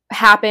growth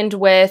happened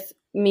with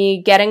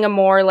me getting a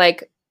more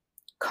like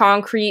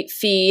concrete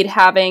feed,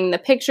 having the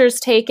pictures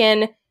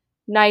taken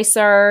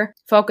nicer,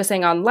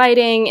 focusing on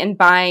lighting, and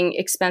buying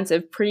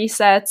expensive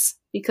presets,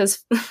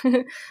 because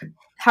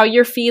how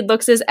your feed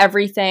looks is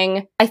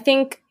everything. I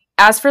think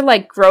as for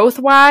like growth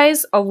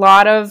wise, a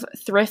lot of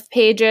thrift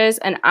pages,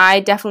 and I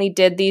definitely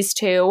did these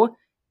too,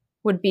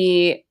 would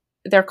be,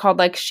 they're called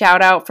like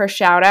shout out for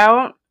shout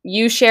out.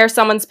 You share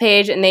someone's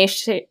page and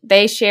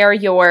they share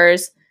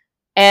yours.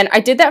 And I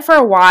did that for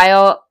a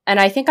while, and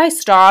I think I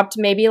stopped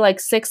maybe like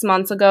 6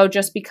 months ago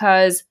just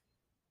because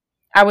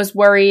I was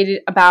worried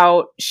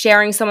about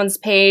sharing someone's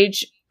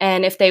page,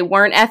 and if they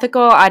weren't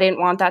ethical, I didn't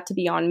want that to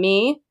be on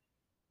me.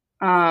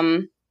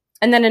 And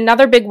then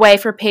another big way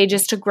for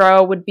pages to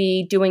grow would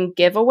be doing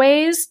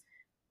giveaways,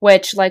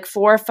 which like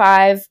 4 or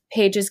 5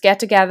 pages get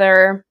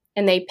together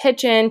and they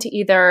pitch in to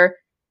either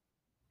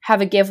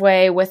have a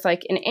giveaway with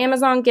like an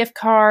Amazon gift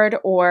card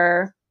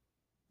or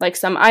like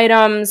some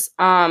items.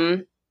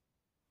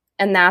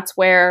 And that's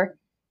where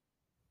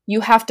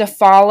you have to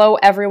follow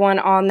everyone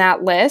on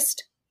that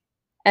list,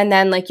 and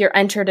then like you're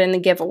entered in the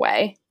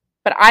giveaway.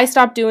 But I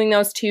stopped doing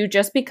those too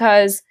just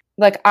because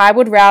like I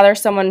would rather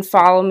someone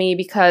follow me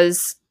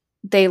because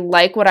they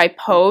like what I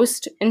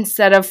post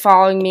instead of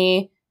following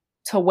me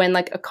to win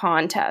like a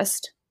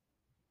contest,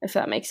 if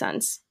that makes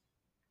sense.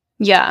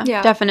 Yeah,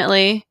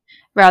 definitely.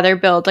 Rather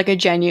build like a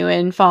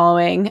genuine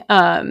following.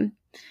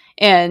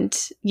 And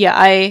yeah,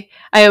 I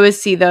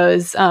always see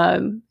those,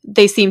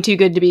 they seem too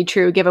good to be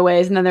true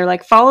giveaways. And then they're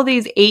like, follow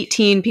these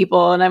 18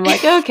 people. And I'm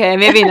like, okay,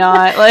 maybe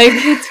not. Like,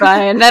 it's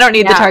fine. I don't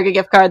need the Target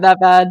gift card that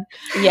bad.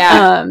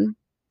 Yeah.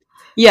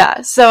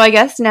 Yeah. So I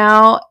guess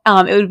now,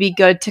 it would be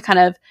good to kind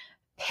of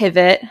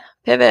pivot,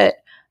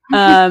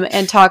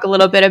 and talk a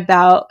little bit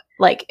about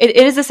like, it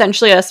is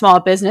essentially a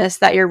small business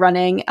that you're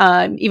running.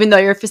 Even though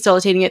you're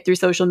facilitating it through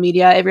social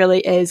media, it really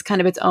is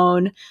kind of its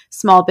own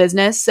small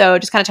business. So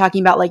just kind of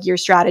talking about like your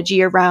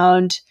strategy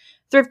around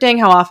thrifting,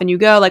 how often you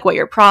go, like what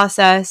your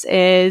process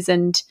is,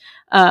 and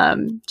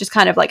just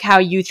kind of like how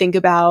you think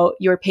about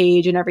your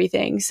page and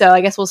everything. So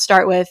I guess we'll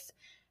start with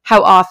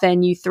how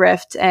often you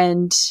thrift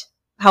and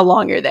how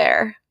long you're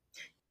there.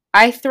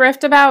 I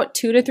thrift about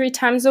 2 to 3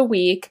 times a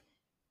week,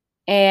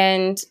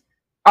 and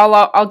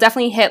I'll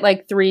definitely hit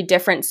like 3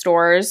 different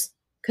stores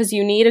because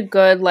you need a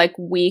good like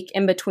week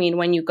in between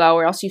when you go,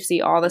 or else you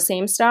see all the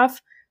same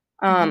stuff.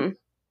 And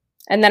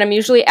then I'm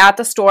usually at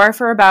the store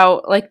for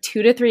about like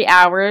 2 to 3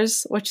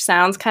 hours, which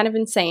sounds kind of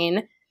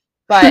insane,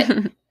 but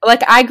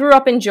like I grew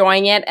up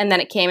enjoying it, and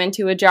then it came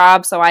into a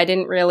job, so I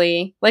didn't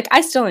really like, I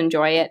still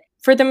enjoy it.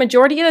 For the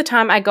majority of the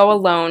time I go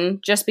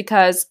alone, just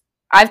because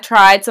I've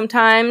tried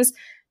sometimes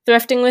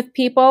thrifting with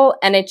people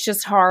and it's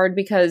just hard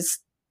because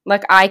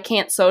like I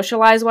can't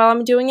socialize while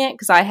I'm doing it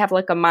because I have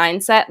like a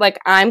mindset like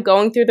I'm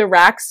going through the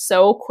racks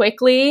so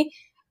quickly,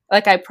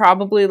 like I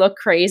probably look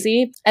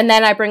crazy. And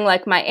then I bring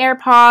like my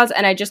AirPods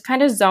and I just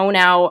kind of zone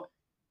out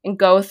and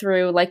go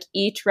through like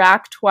each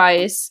rack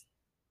twice,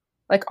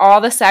 like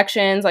all the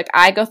sections. Like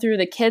I go through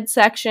the kids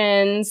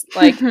sections,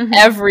 like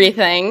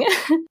everything.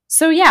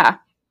 So yeah,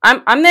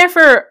 I'm there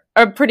for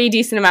a pretty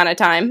decent amount of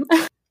time.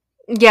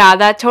 Yeah,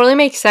 that totally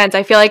makes sense.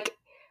 I feel like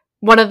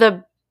one of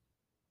the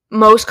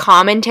most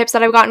common tips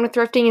that I've gotten with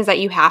thrifting is that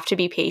you have to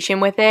be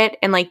patient with it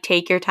and like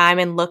take your time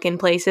and look in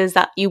places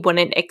that you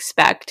wouldn't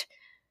expect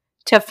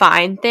to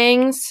find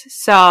things.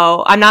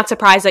 So I'm not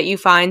surprised that you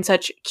find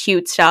such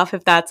cute stuff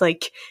if that's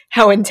like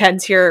how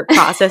intense your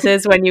process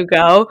is when you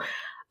go.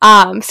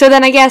 So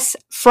then I guess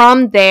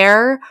from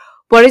there,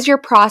 what is your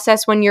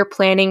process when you're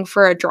planning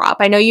for a drop?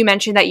 I know you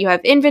mentioned that you have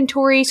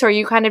inventory, so are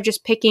you kind of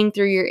just picking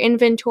through your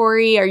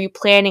inventory? Are you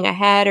planning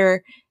ahead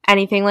or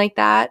anything like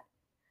that?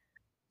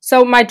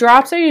 So my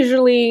drops are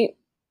usually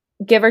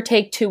give or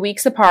take 2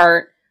 weeks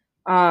apart.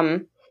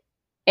 And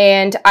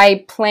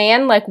I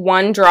plan like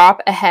one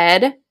drop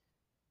ahead.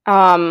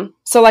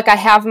 So like I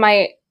have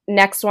my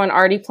next one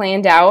already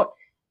planned out,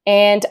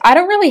 and I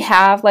don't really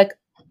have like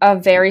a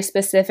very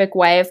specific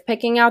way of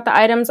picking out the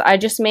items. I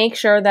just make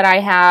sure that I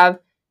have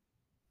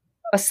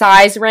a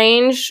size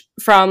range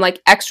from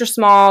like extra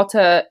small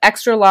to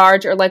extra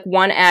large or like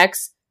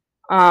 1X.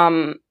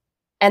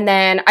 And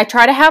then I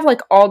try to have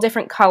like all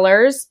different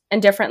colors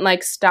and different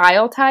like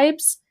style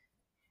types,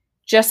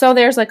 just so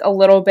there's like a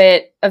little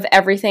bit of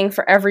everything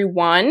for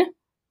everyone.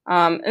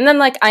 And then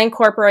like I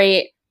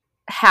incorporate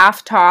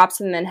half tops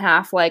and then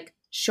half like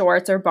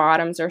shorts or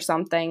bottoms or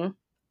something.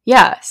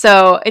 Yeah,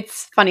 so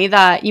it's funny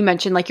that you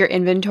mentioned like your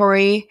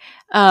inventory,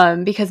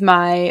 because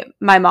my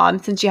mom,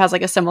 since she has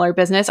like a similar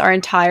business, our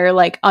entire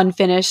like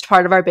unfinished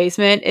part of our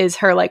basement is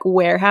her like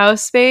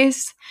warehouse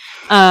space.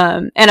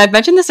 And I've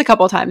mentioned this a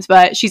couple of times,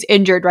 but she's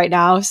injured right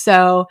now.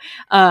 So,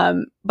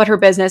 but her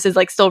business is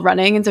like still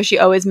running, and so she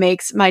always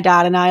makes my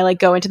dad and I like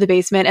go into the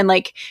basement and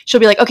like she'll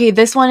be like, okay,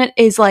 this one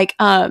is like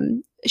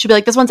she'll be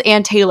like, this one's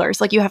Ann Taylor's.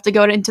 Like, you have to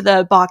go into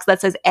the box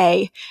that says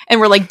A. And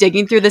we're like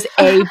digging through this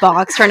A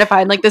box trying to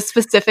find like this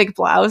specific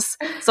blouse.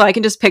 So I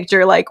can just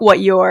picture like what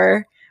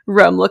your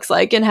room looks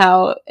like and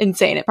how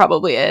insane it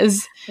probably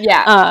is.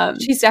 Yeah.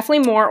 She's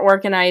definitely more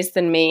organized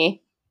than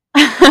me.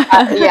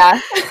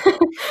 Yeah.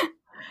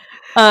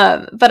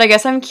 But I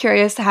guess I'm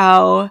curious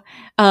how,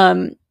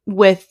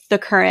 with the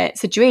current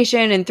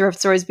situation and thrift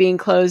stores being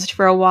closed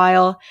for a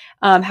while,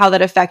 how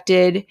that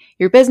affected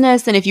your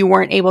business, and if you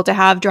weren't able to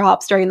have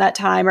drops during that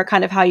time, or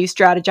kind of how you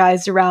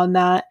strategized around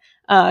that,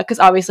 because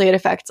obviously it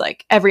affects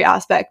like every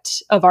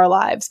aspect of our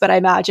lives. But I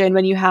imagine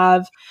when you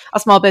have a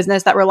small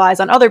business that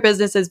relies on other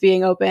businesses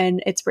being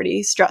open, it's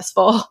pretty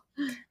stressful.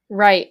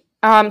 Right.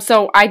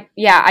 So I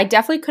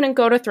definitely couldn't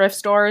go to thrift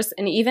stores,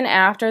 and even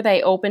after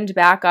they opened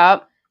back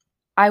up,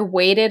 I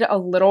waited a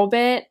little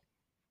bit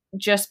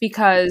just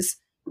because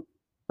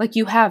like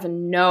you have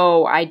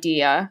no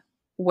idea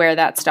where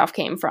that stuff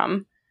came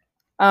from.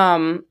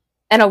 And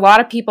a lot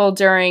of people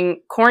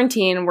during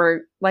quarantine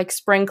were like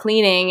spring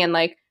cleaning and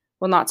like,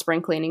 well, not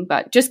spring cleaning,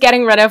 but just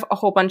getting rid of a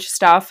whole bunch of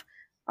stuff.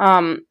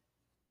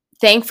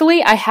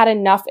 Thankfully, I had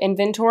enough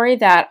inventory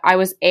that I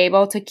was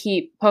able to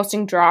keep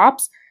posting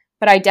drops,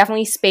 but I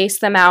definitely spaced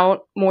them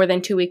out more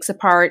than 2 weeks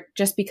apart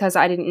just because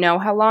I didn't know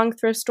how long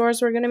thrift stores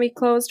were going to be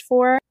closed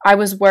for. I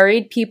was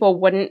worried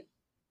people wouldn't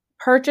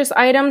purchase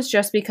items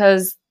just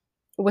because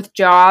with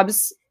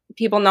jobs,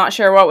 people not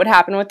sure what would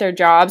happen with their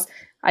jobs.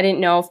 I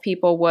didn't know if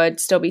people would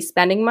still be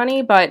spending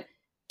money, but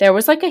there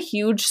was like a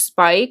huge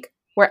spike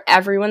where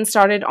everyone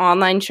started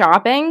online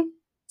shopping.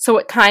 So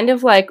it kind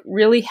of like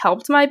really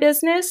helped my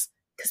business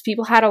because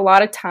people had a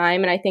lot of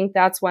time. And I think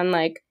that's when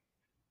like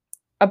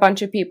a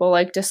bunch of people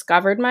like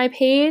discovered my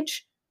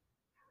page.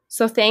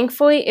 So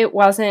thankfully it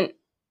wasn't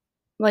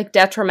like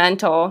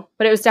detrimental,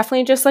 but it was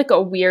definitely just like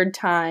a weird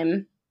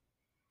time.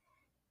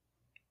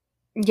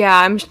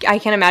 Yeah, I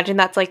can imagine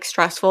that's like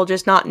stressful,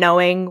 just not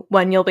knowing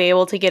when you'll be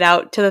able to get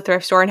out to the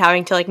thrift store and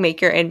having to like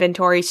make your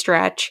inventory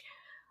stretch.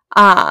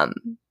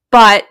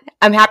 But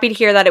I'm happy to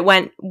hear that it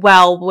went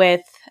well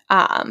with,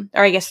 or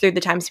I guess through the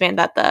time span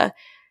that the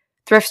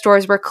thrift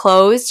stores were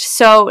closed.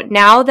 So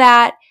now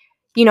that,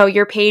 you know,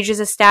 your page is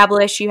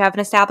established, you have an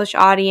established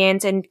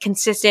audience and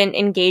consistent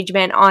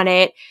engagement on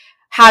it,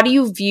 how do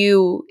you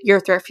view your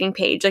thrifting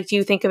page? Like, do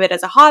you think of it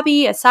as a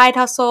hobby, a side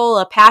hustle,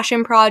 a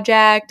passion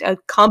project, a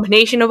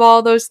combination of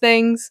all those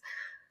things?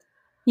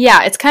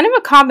 Yeah, it's kind of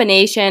a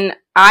combination.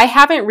 I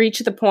haven't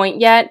reached the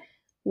point yet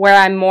where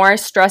I'm more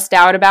stressed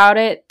out about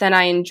it than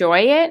I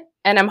enjoy it.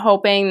 And I'm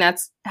hoping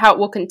that's how it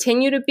will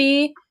continue to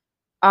be.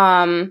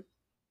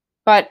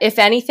 But if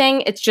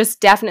anything, it's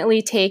just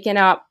definitely taken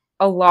up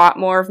a lot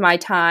more of my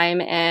time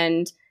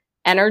and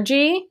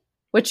energy,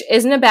 which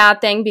isn't a bad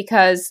thing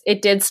because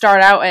it did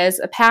start out as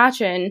a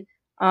passion.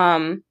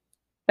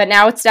 But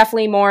now it's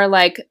definitely more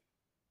like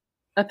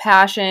a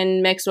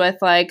passion mixed with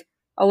like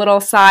a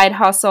little side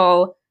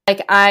hustle.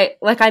 Like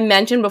I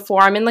mentioned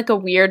before, I'm in like a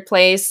weird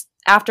place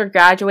after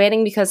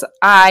graduating because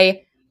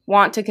I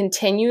want to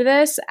continue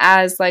this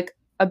as like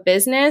a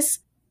business,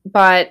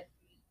 but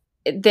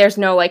there's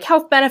no like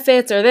health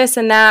benefits or this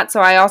and that.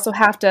 So I also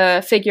have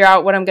to figure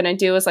out what I'm going to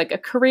do as like a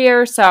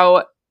career.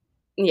 So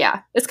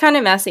yeah, it's kind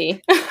of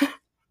messy.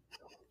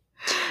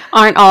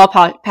 Aren't all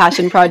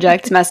passion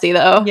projects messy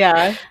though?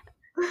 Yeah.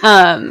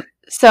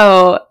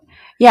 So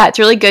yeah, it's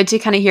really good to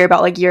kind of hear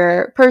about like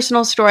your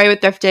personal story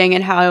with thrifting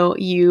and how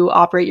you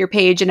operate your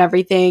page and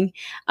everything.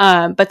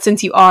 But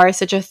since you are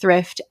such a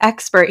thrift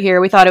expert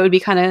here, we thought it would be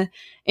kind of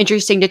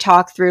interesting to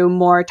talk through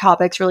more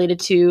topics related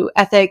to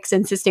ethics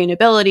and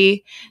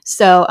sustainability.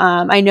 So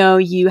I know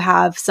you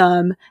have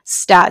some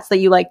stats that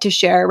you like to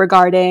share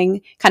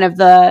regarding kind of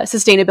the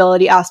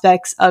sustainability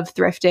aspects of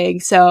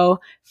thrifting. So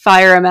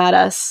fire them at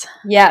us.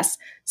 Yes.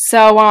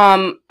 So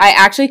I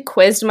actually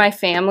quizzed my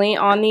family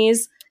on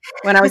these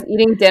when I was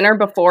eating dinner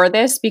before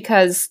this,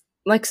 because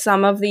like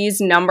some of these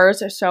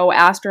numbers are so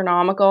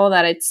astronomical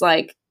that it's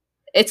like,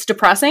 it's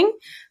depressing.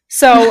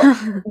 So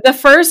the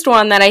first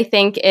one that I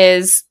think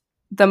is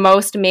the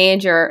most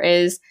major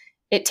is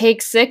it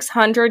takes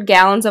 600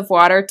 gallons of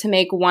water to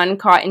make one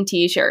cotton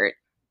t-shirt.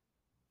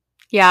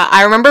 Yeah,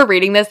 I remember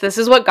reading this. This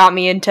is what got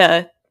me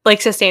into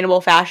like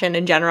sustainable fashion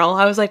in general.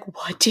 I was like,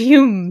 what do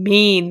you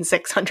mean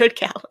 600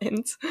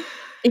 gallons?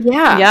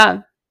 Yeah. Yeah.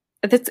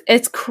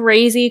 It's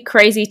crazy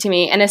to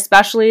me. And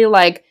especially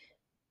like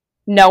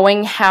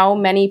knowing how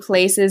many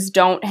places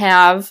don't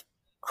have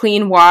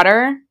clean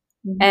water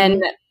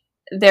and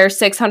there's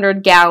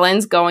 600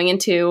 gallons going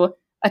into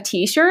a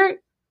t-shirt.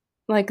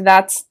 Like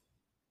that's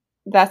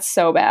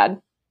so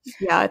bad.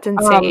 Yeah, it's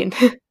insane.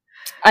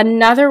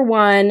 Another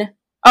one,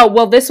 oh,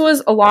 well, this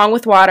was along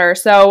with water.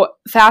 So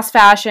fast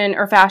fashion,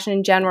 or fashion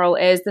in general,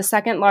 is the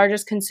second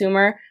largest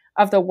consumer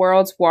of the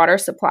world's water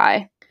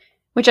supply.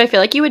 Which I feel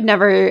like you would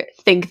never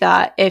think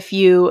that if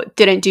you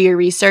didn't do your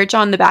research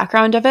on the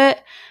background of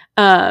it.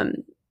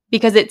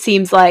 Because it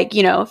seems like,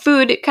 you know,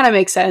 food kind of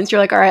makes sense. You're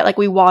like, all right, like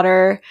we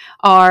water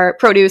our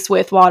produce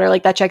with water,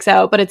 like that checks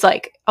out. But it's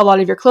like a lot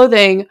of your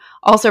clothing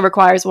also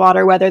requires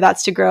water, whether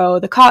that's to grow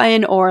the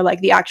cotton or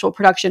like the actual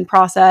production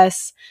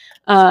process.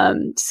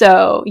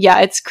 So yeah,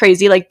 it's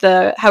crazy, like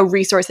how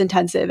resource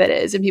intensive it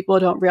is and people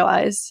don't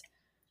realize.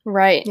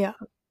 Right. Yeah.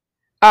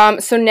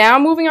 So now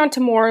moving on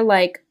to more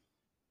like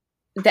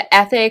the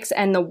ethics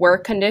and the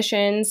work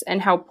conditions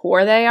and how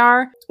poor they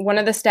are. One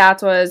of the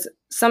stats was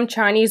some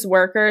Chinese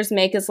workers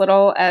make as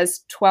little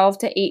as 12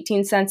 to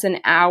 18 cents an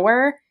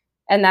hour,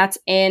 and that's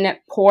in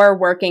poor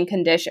working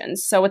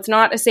conditions. So it's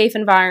not a safe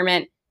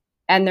environment,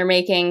 and they're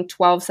making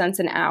 12 cents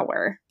an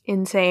hour.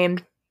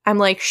 Insane. I'm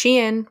like,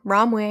 Shein,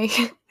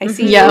 Romwe, I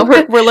see Yeah,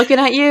 you. we're looking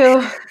at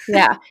you.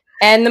 Yeah.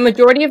 And the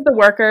majority of the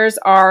workers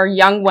are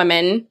young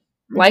women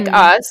like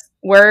us.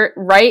 We're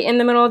right in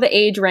the middle of the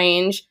age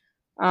range.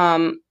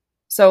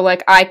 So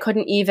like I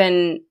couldn't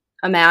even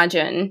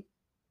imagine.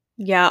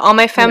 Yeah, all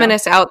my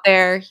feminists out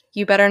there,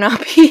 you better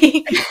not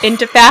be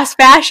into fast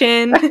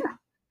fashion.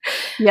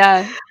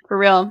 Yeah, for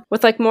real.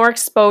 With like more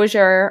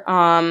exposure,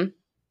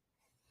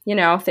 you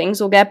know,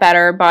 things will get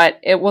better, but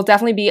it will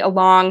definitely be a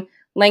long,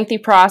 lengthy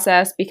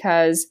process,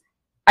 because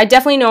I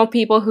definitely know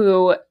people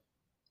who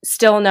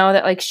still know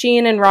that like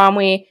Shein and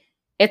Romwe,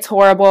 it's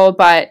horrible,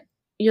 but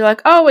you're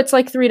like, oh, it's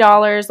like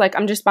 $3. Like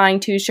I'm just buying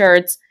 2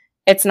 shirts.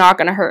 It's not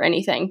going to hurt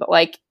anything, but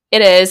like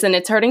it is, and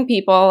it's hurting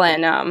people.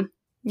 And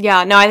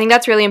yeah, no, I think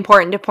that's really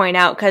important to point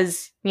out,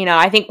 because, you know,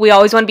 I think we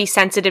always want to be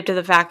sensitive to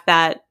the fact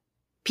that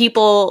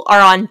people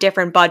are on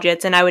different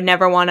budgets, and I would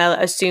never want to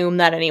assume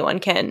that anyone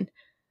can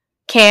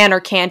or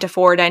can't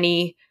afford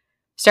any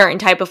certain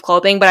type of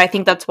clothing. But I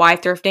think that's why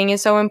thrifting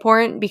is so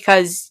important,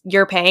 because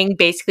you're paying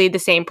basically the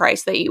same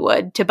price that you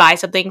would to buy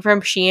something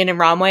from Shein and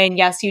Romwe. And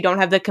yes, you don't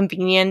have the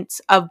convenience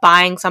of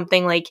buying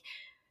something, like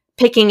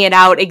picking it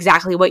out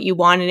exactly what you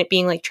want and it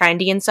being like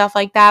trendy and stuff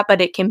like that,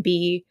 but it can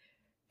be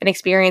an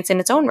experience in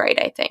its own right,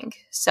 I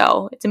think.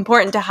 So it's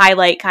important to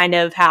highlight kind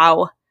of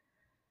how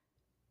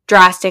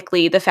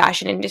drastically the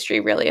fashion industry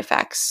really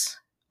affects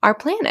our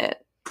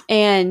planet.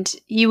 And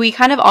we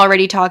kind of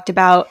already talked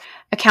about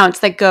accounts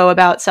that go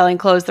about selling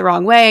clothes the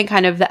wrong way and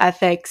kind of the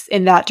ethics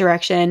in that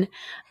direction.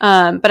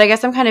 But I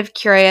guess I'm kind of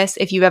curious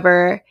if you've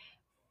ever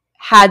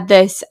had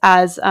this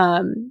as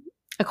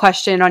a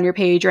question on your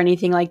page or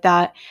anything like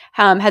that.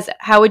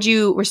 How would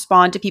you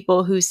respond to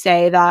people who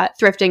say that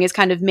thrifting is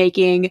kind of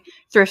making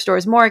thrift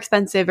stores more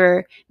expensive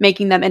or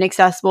making them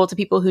inaccessible to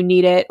people who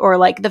need it, or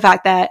like the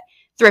fact that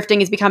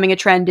thrifting is becoming a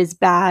trend is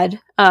bad?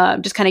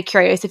 Just kind of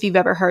curious if you've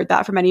ever heard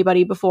that from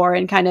anybody before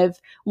and kind of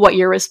what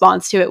your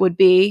response to it would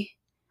be.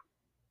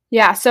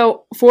 Yeah,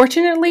 so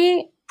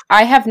fortunately,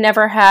 I have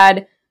never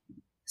had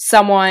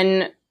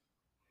someone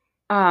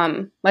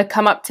like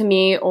come up to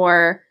me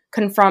or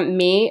confront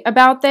me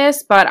about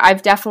this, but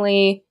I've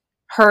definitely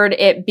heard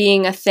it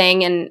being a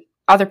thing and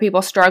other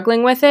people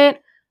struggling with it.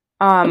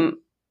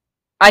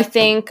 I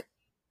think,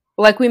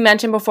 like we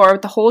mentioned before,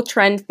 with the whole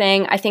trend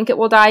thing, I think it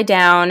will die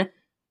down.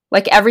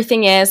 Like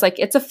everything is, like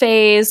it's a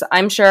phase.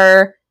 I'm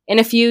sure in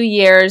a few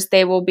years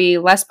they will be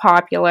less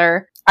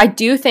popular. I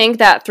do think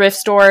that thrift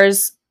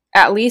stores,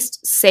 at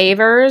least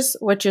Savers,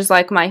 which is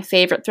like my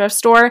favorite thrift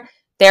store,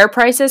 their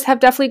prices have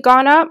definitely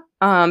gone up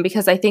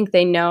because I think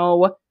they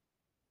know,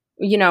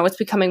 you know, it's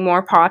becoming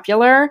more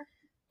popular,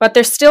 but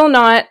they're still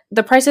not,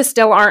 the prices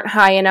still aren't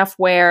high enough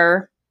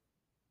where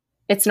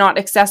it's not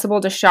accessible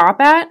to shop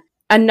at.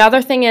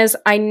 Another thing is,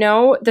 I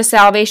know the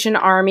Salvation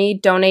Army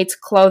donates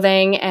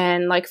clothing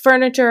and like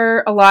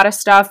furniture, a lot of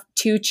stuff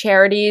to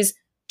charities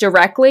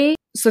directly.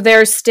 So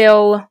there's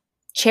still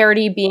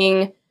charity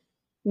being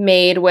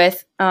made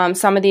with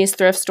some of these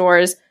thrift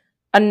stores.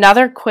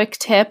 Another quick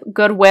tip,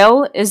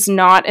 Goodwill is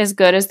not as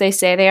good as they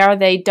say they are.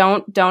 They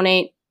don't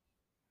donate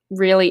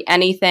really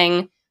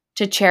anything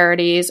to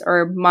charities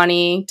or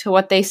money to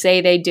what they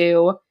say they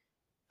do.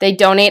 They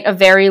donate a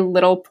very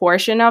little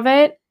portion of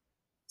it.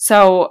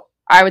 So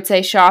I would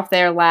say shop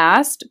there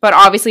last, but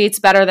obviously it's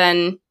better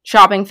than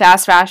shopping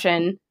fast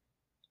fashion.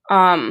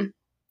 And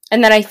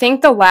then I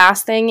think the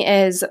last thing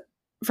is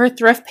for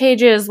thrift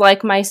pages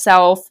like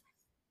myself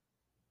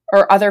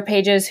or other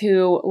pages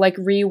who like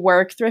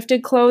rework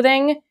thrifted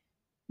clothing,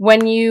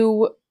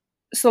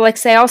 so like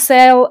say I'll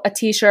sell a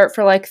t-shirt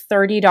for like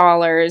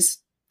 $30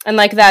 and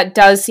like that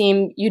does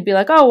seem, you'd be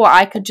like, oh, well,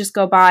 I could just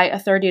go buy a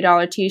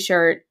 $30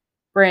 t-shirt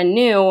brand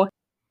new.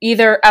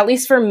 Either, at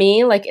least for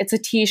me, like it's a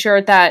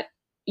t-shirt that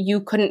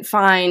you couldn't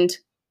find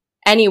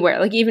anywhere.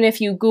 Like even if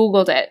you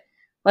Googled it,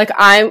 like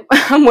I'm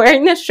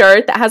wearing this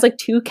shirt that has like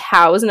 2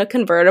 cows in a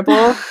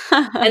convertible,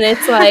 and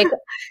it's like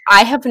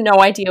I have no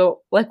idea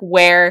like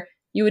where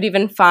you would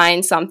even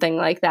find something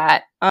like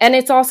that. And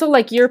it's also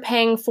like you're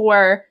paying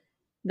for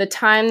the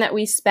time that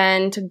we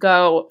spend to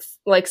go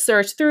like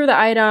search through the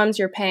items.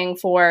 You're paying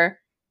for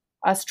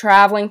us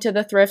traveling to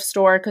the thrift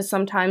store because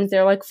sometimes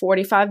they're like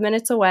 45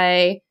 minutes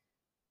away.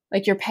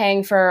 Like you're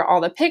paying for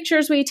all the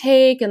pictures we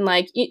take and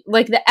like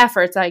the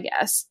efforts, I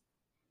guess.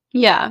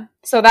 Yeah.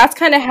 So that's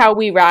kind of how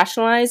we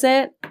rationalize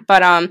it.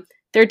 But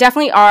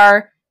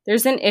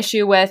there's an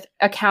issue with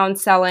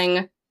accounts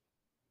selling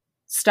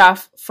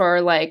stuff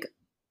for like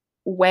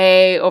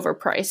way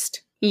overpriced.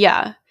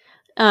 Yeah.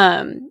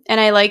 And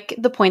I like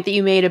the point that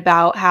you made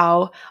about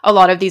how a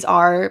lot of these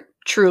are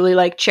truly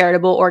like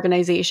charitable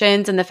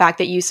organizations, and the fact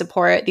that you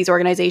support these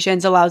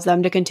organizations allows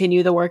them to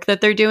continue the work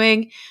that they're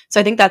doing. So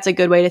I think that's a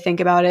good way to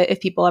think about it if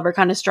people ever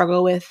kind of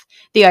struggle with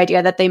the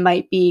idea that they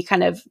might be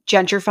kind of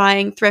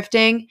gentrifying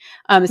thrifting,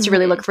 is to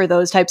really look for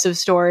those types of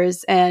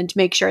stores and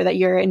make sure that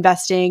you're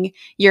investing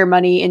your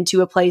money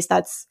into a place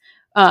that's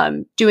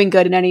doing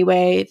good in any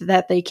way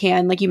that they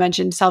can. Like you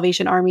mentioned,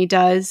 Salvation Army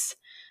does.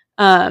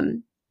 So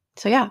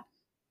yeah.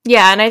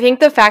 Yeah, and I think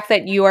the fact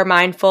that you are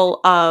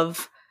mindful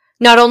of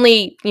not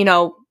only, you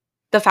know,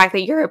 the fact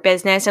that you're a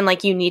business and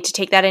like you need to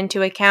take that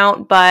into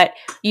account, but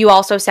you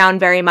also sound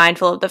very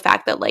mindful of the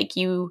fact that like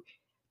you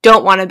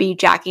don't want to be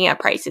jacking up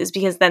prices,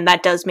 because then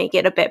that does make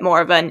it a bit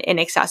more of an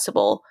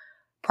inaccessible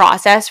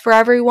process for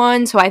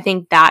everyone. So I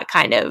think that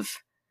kind of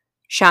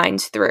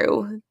shines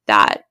through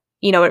that,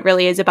 you know, it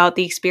really is about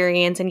the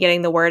experience and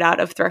getting the word out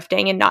of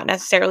thrifting and not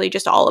necessarily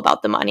just all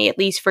about the money, at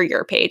least for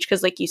your page.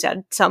 Because like you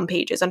said, some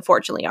pages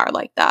unfortunately are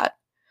like that.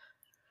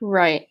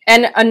 Right.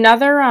 And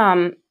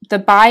another, the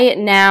buy it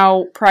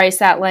now price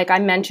that like I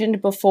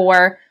mentioned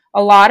before,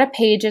 a lot of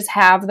pages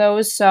have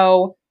those.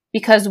 So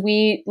because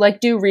we like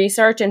do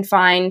research and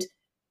find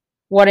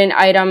what an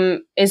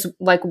item is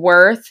like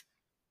worth,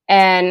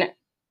 and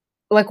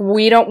like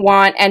we don't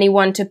want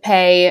anyone to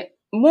pay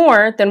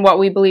more than what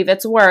we believe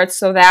it's worth.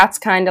 So that's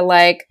kind of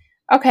like,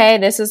 okay,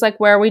 this is like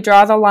where we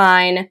draw the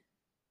line.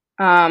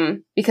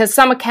 Because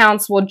some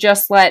accounts will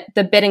just let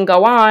the bidding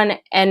go on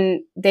and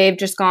they've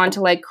just gone to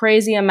like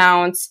crazy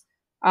amounts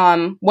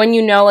when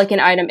you know like an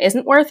item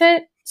isn't worth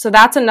it. So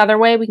that's another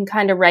way we can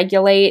kind of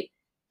regulate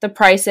the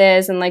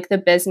prices and like the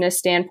business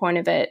standpoint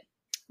of it.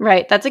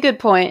 Right. That's a good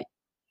point.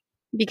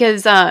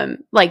 Because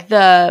like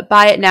the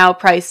buy it now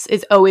price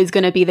is always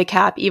going to be the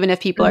cap, even if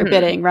people are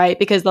bidding, right?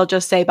 Because they'll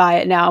just say buy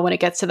it now when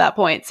it gets to that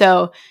point.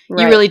 So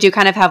you really do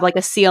kind of have like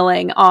a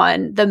ceiling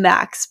on the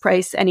max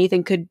price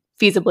anything could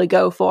feasibly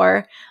go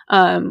for,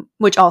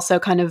 which also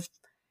kind of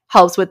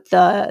helps with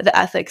the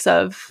ethics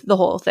of the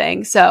whole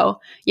thing. So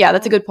yeah,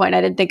 that's a good point.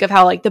 I didn't think of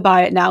how like the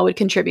buy it now would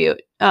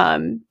contribute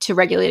to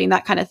regulating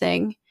that kind of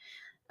thing.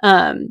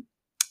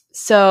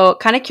 So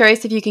kind of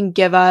curious if you can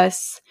give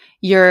us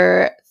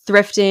your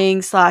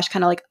thrifting /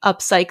 kind of like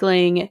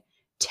upcycling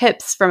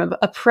tips from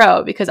a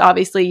pro, because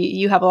obviously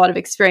you have a lot of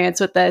experience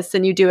with this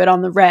and you do it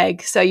on the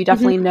reg. So you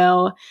definitely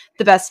know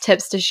the best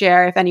tips to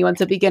share if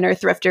anyone's a beginner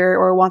thrifter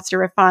or wants to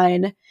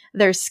refine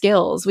their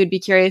skills. We'd be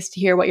curious to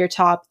hear what your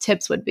top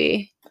tips would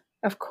be.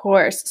 Of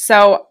course.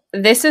 So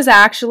this is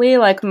actually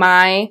like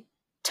my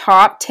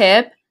top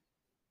tip,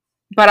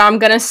 but I'm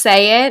going to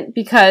say it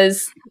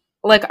because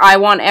like I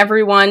want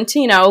everyone to,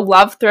 you know,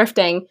 love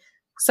thrifting.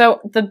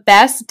 So the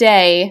best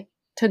day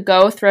to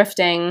go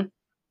thrifting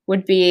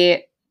would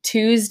be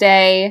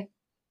Tuesday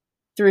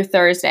through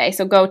Thursday.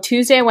 So go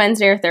Tuesday,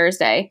 Wednesday, or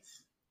Thursday.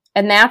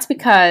 And that's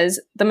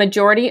because the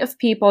majority of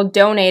people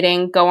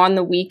donating go on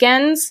the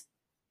weekends.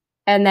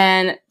 And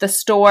then the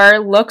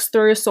store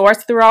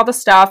sorts through all the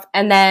stuff,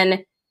 and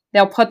then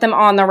they'll put them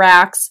on the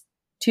racks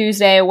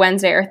Tuesday,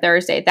 Wednesday, or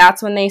Thursday.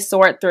 That's when they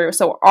sort through.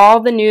 So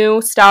all the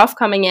new stuff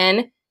coming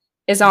in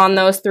is on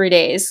those 3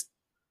 days.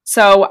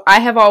 So I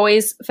have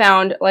always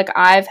found like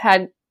I've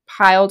had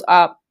piled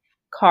up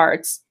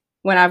carts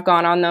when I've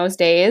gone on those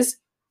days.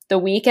 the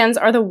weekends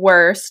are the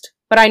worst.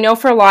 But I know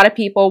for a lot of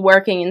people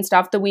working and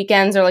stuff, the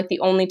weekends are like the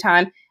only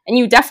time. And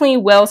you definitely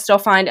will still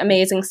find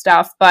amazing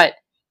stuff, but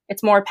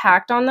it's more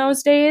packed on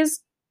those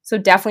days. So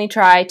definitely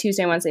try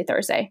Tuesday, Wednesday,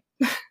 Thursday.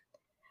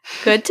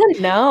 Good to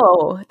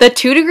know. The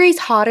 2 Degrees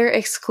Hotter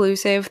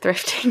exclusive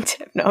thrifting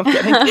tip. No, I'm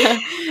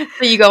kidding.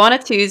 So you go on a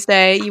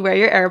Tuesday, you wear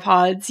your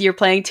AirPods, you're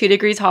playing 2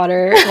 Degrees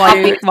Hotter while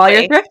you're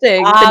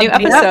thrifting. The new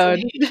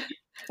episode.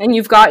 And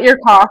you've got your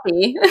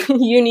coffee.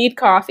 You need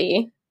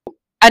coffee.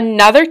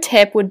 Another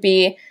tip would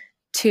be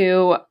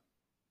to,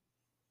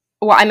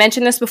 well, I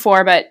mentioned this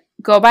before, but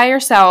go by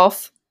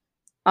yourself.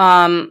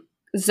 Zone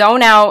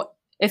out.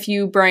 If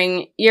you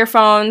bring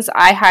earphones,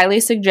 I highly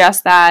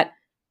suggest that.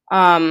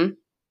 And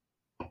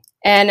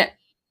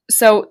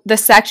so the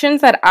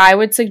sections that I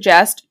would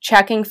suggest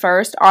checking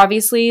first,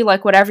 obviously,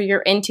 like whatever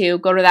you're into,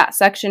 go to that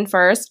section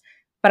first.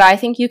 But I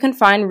think you can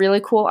find really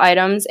cool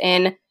items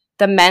in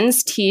the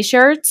men's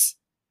t-shirts.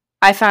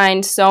 I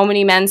find so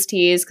many men's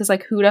tees because,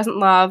 like, who doesn't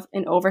love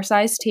an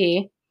oversized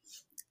tee?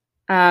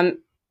 And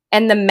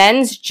the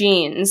men's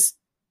jeans,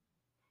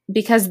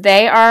 because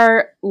they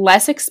are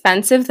less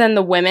expensive than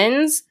the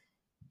women's,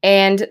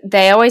 and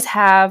they always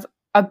have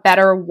a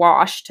better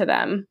wash to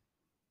them.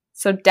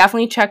 So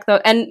definitely check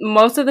those. And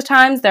most of the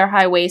times they're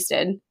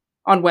high-waisted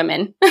on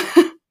women.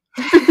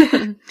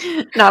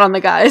 Not on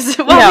the guys.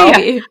 Well,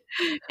 no.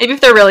 Maybe if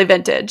they're really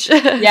vintage.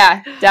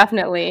 Yeah,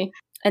 definitely.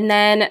 And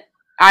then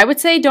I would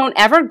say don't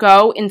ever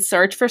go and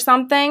search for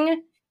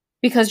something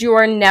because you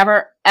are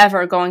never,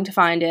 ever going to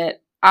find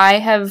it. I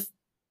have,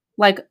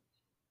 like,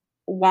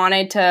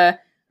 wanted to,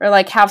 or,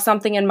 like, have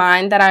something in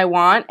mind that I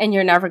want, and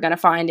you're never going to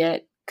find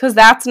it. Because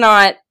that's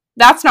not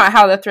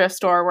how the thrift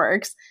store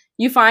works.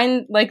 You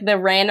find, like, the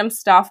random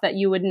stuff that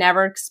you would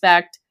never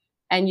expect,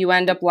 and you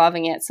end up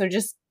loving it. So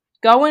just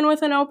go in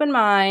with an open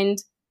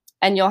mind,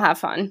 and you'll have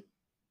fun.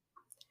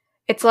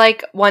 It's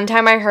like one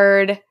time I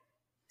heard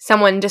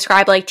someone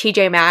describe, like,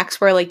 TJ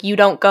Maxx, where, like, you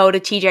don't go to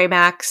TJ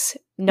Maxx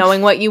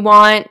knowing what you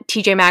want.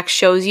 TJ Maxx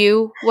shows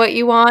you what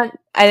you want.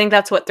 I think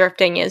that's what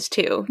thrifting is,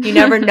 too. You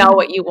never know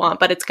what you want,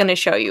 but it's going to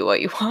show you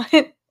what you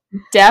want.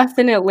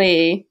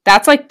 Definitely.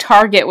 That's like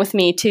Target with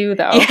me, too,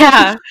 though.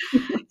 Yeah.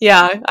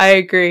 Yeah, I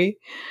agree.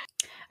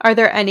 Are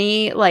there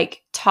any,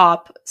 like,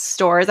 top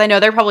stores? I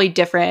know they're probably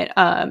different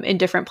in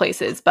different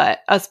places, but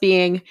us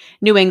being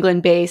New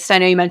England based, I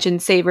know you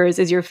mentioned Savers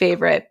is your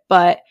favorite,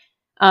 but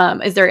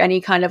is there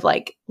any kind of,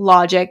 like,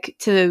 logic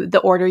to the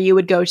order you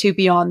would go to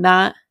beyond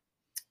that?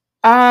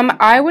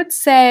 I would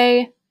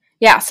say,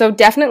 yeah, so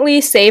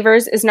definitely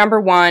Savers is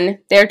number one.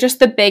 They're just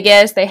the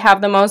biggest. They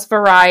have the most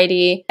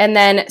variety. And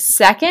then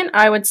second,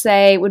 I would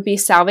say would be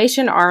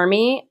Salvation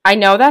Army. I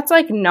know that's,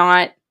 like,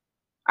 not,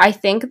 I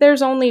think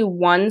there's only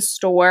one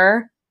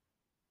store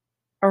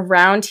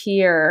around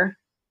here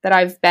that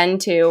I've been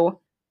to,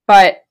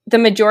 but the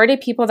majority of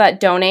people that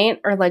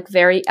donate are, like,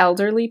 very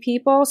elderly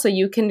people, so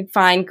you can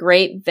find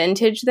great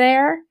vintage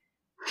there.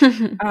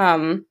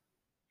 And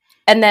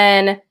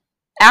then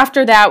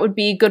after that would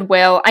be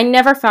Goodwill. I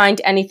never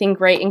find anything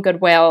great in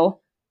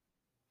Goodwill,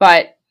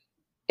 but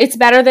it's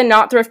better than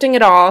not thrifting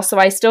at all, so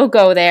I still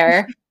go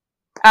there.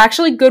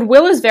 Actually,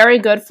 Goodwill is very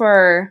good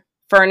for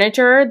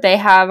furniture. They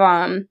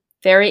have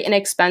very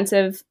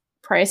inexpensive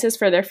prices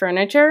for their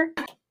furniture.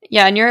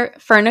 Yeah, and your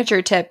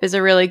furniture tip is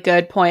a really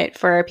good point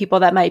for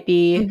people that might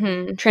be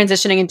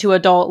transitioning into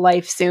adult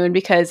life soon,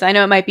 because I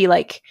know it might be,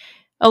 like,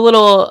 a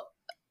little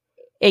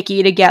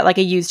icky to get, like,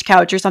 a used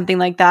couch or something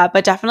like that,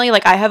 but definitely,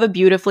 like, I have a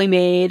beautifully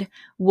made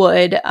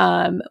wood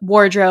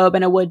wardrobe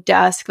and a wood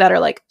desk that are,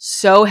 like,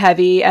 so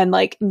heavy and,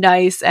 like,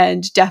 nice,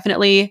 and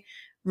definitely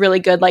really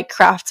good, like,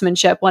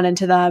 craftsmanship went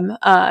into them,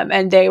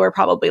 and they were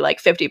probably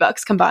like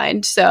 $50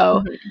 combined.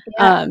 So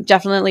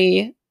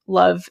definitely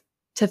love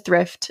to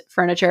thrift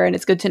furniture, and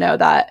it's good to know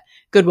that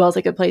Goodwill is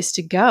a good place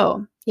to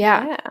go.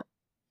 Yeah.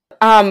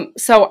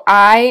 So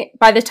by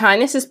the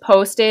time this is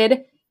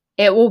posted,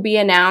 it will be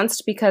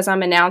announced because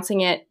I'm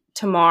announcing it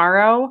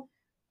tomorrow,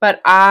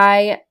 but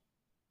I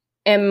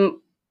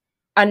am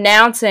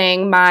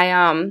announcing my,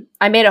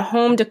 I made a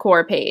home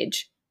decor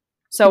page.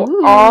 So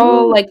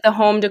all, like, the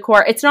home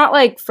decor, it's not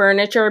like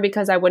furniture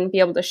because I wouldn't be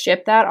able to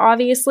ship that,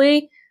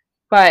 obviously,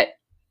 but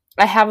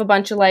I have a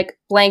bunch of, like,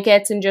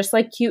 blankets and just,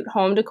 like, cute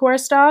home decor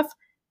stuff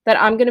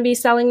that I'm going to be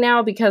selling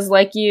now because,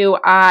 like you,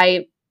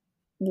 I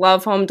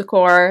love home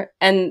decor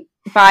and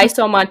buy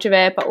so much of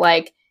it, but,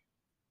 like,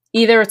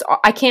 either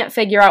I can't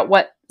figure out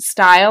what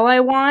style I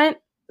want,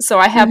 so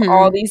I have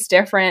all these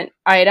different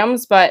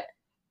items, but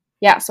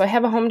yeah, so I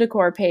have a home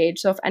decor page,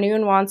 so if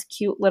anyone wants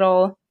cute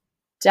little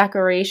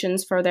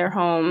decorations for their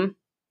home,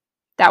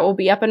 that will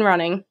be up and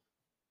running.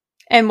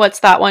 And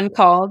what's that one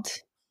called?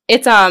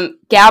 It's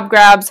Gab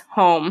Grabs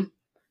Home.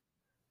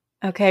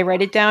 Okay,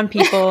 write it down,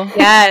 people.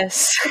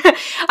 Yes.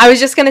 I was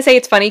just going to say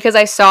it's funny because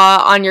I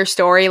saw on your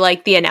story,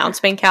 like, the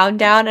announcement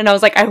countdown, and I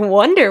was like, I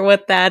wonder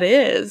what that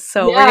is.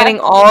 So we're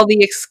getting all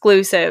the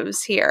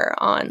exclusives here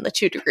on the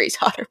 2 Degrees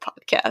Hotter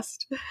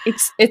podcast.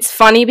 It's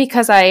funny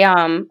because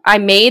I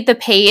made the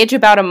page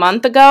about a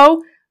month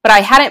ago, but I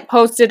hadn't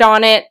posted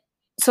on it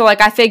So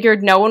like I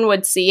figured no one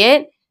would see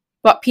it,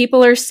 but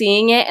people are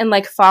seeing it and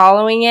like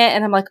following it,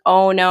 and I'm like,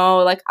 oh no,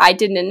 like I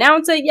didn't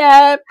announce it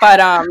yet,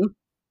 but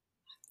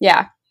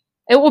yeah,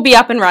 it will be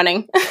up and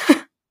running.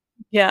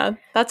 Yeah,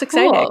 that's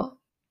exciting. Cool.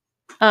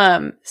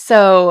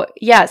 So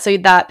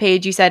that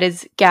page you said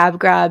is Gab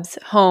Grabs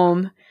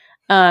Home,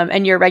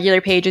 and your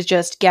regular page is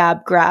just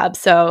Gab Grabs,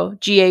 so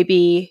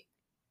GABGRABS,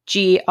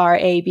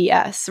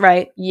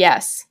 right?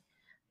 Yes.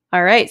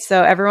 All right,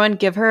 so everyone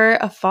give her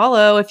a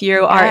follow if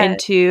you are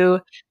into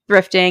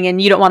thrifting and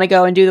you don't want to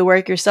go and do the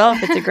work yourself.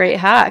 It's a great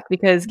hack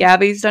because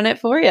Gabby's done it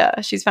for you.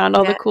 She's found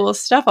all the cool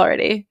stuff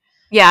already.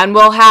 Yeah, and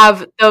we'll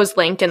have those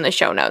linked in the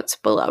show notes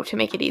below to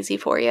make it easy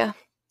for you.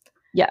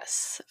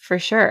 Yes, for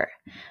sure.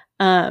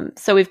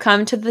 So we've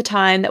come to the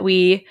time that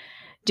we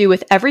do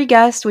with every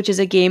guest, which is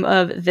a game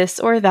of this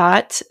or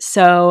that.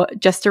 So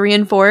just to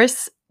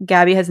reinforce,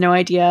 Gabby has no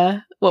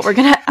idea what we're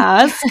going to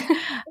ask.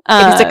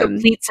 It's a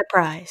complete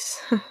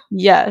surprise.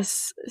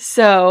 Yes.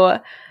 So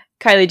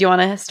Kylie, do you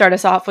want to start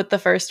us off with the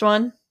first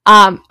one?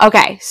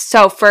 Okay.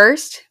 So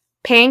first,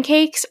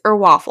 pancakes or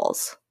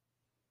waffles?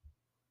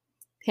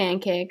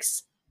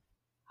 Pancakes.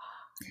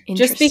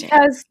 Just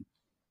because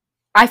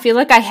I feel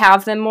like I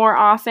have them more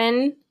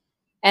often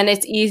and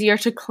it's easier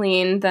to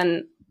clean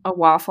than a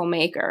waffle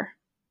maker.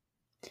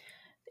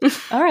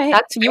 All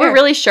right. You were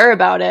really sure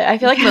about it. I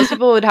feel like most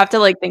people would have to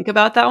like think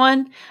about that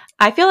one.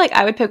 I feel like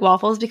I would pick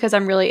waffles because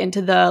I'm really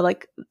into the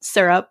like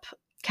syrup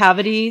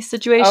cavity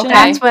situation. Okay.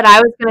 That's what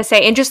I was going to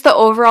say. And just the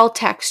overall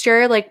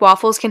texture, like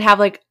waffles can have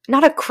like,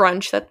 not a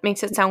crunch that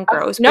makes it sound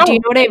gross, but do you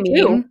know what I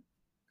mean?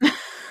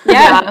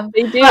 Yeah,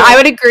 they do. But I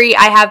would agree.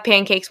 I have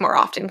pancakes more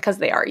often because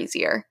they are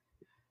easier.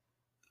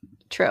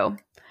 True.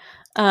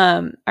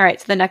 All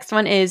right. So the next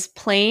one is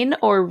plane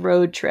or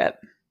road trip.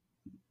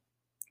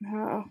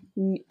 Oh,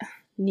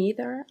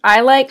 neither. I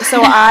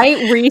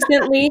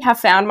recently have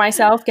found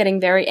myself getting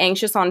very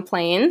anxious on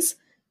planes.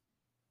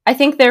 I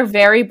think they're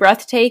very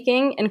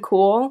breathtaking and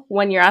cool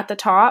when you're at the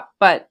top,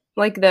 but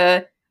like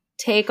the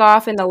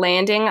takeoff and the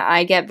landing,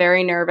 I get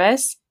very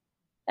nervous.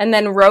 And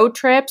then road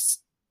trips,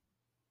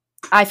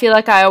 I feel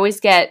like I always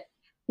get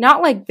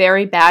not like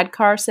very bad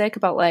car sick,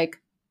 but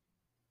like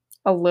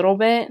a little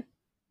bit.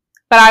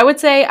 But I would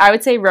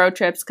say road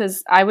trips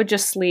because I would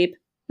just sleep.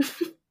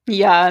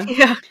 Yeah.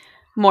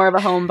 More of a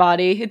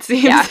homebody, it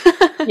seems.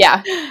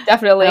 Yeah,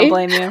 definitely. I don't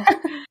blame you.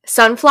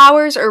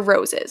 Sunflowers or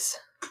roses?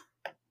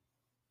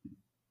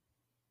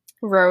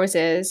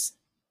 Roses.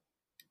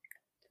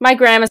 My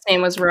grandma's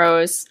name was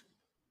Rose.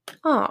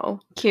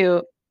 Oh,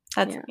 cute.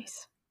 That's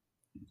nice.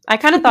 I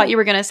kind of thought you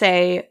were gonna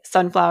say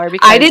sunflower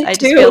because I did too. I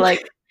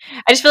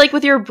just feel like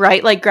with your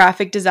bright like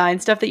graphic design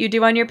stuff that you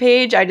do on your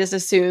page, I just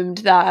assumed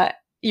that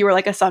you were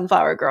like a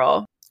sunflower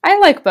girl. I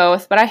like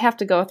both, but I have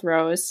to go with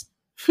Rose.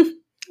 All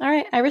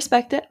right, I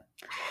respect it.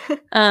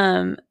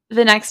 The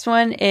next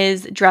one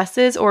is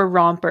dresses or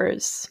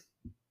rompers.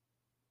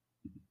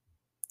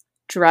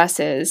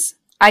 Dresses.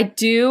 I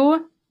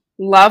do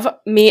love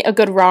me a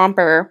good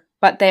romper,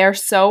 but they are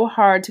so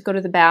hard to go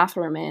to the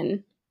bathroom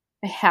in.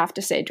 I have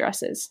to say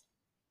dresses.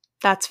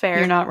 That's fair.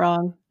 You're not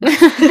wrong.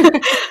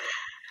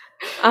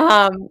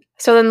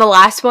 So then the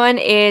last one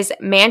is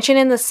mansion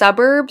in the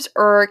suburbs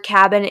or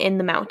cabin in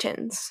the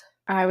mountains?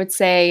 I would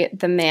say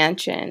the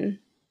mansion.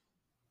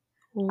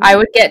 Ooh. I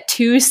would get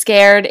too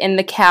scared in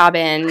the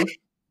cabin.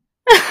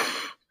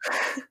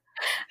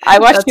 I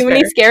watch too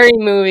many scary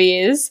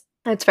movies.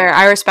 That's fair.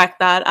 I respect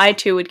that. I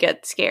too would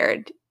get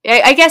scared.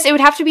 I guess it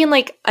would have to be in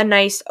like a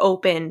nice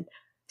open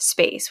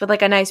space with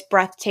like a nice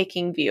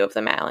breathtaking view of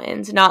the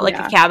mountains, not like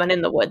a cabin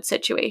in the woods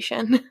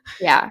situation.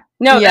 Yeah.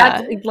 No,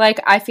 that's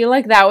like I feel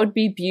like that would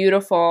be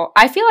beautiful.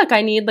 I feel like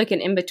I need like an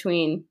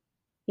in-between,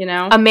 you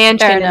know? A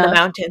mansion in the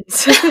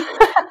mountains.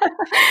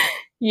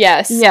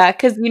 Yes. Yeah,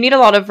 because you need a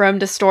lot of room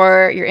to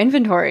store your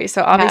inventory.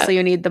 So obviously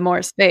you need the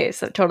more space.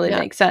 That totally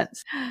makes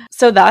sense.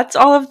 So that's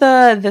all of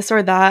the this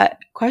or that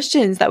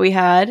questions that we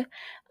had,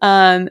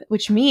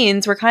 which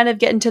means we're kind of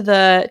getting to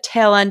the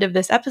tail end of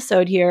this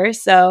episode here.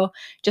 So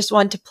just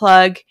want to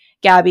plug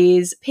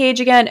Gabby's page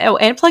again. Oh,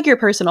 and plug your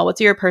personal.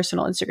 What's your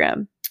personal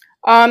Instagram?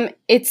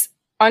 It's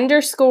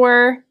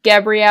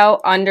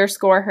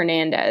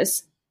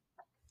 _Gabrielle_Hernandez.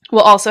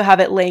 We'll also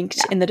have it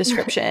linked in the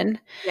description.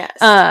 Yes.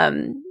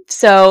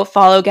 So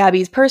follow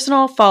Gabby's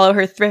personal, follow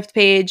her thrift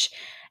page,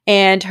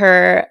 and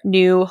her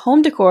new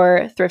home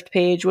decor thrift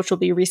page, which will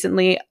be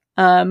recently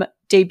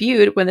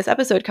debuted when this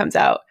episode comes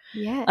out.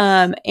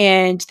 Yes.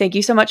 And thank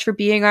you so much for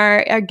being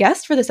our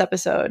guest for this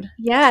episode.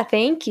 Yeah,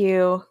 thank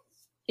you.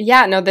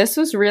 Yeah, no, this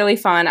was really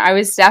fun. I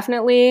was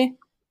definitely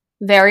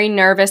very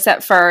nervous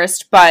at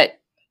first, but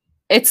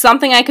it's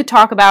something I could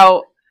talk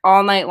about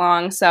all night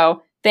long.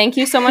 So thank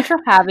you so much for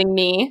having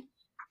me.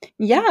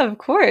 Yeah, of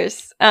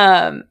course.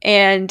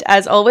 And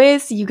as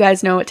always, you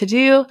guys know what to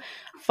do.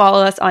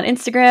 Follow us on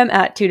Instagram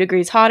at 2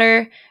 Degrees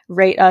Hotter.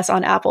 Rate us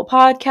on Apple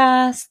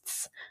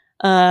Podcasts.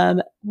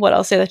 What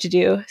else do I have to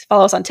do?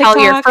 Follow us on TikTok.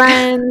 Tell your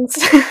friends.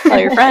 Tell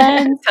your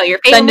friends. Tell your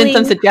family. Send in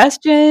some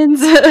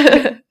suggestions.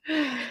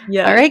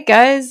 Yeah. All right,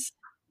 guys.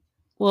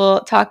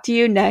 we'll talk to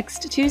you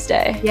next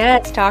Tuesday.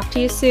 Yes, talk to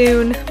you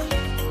soon.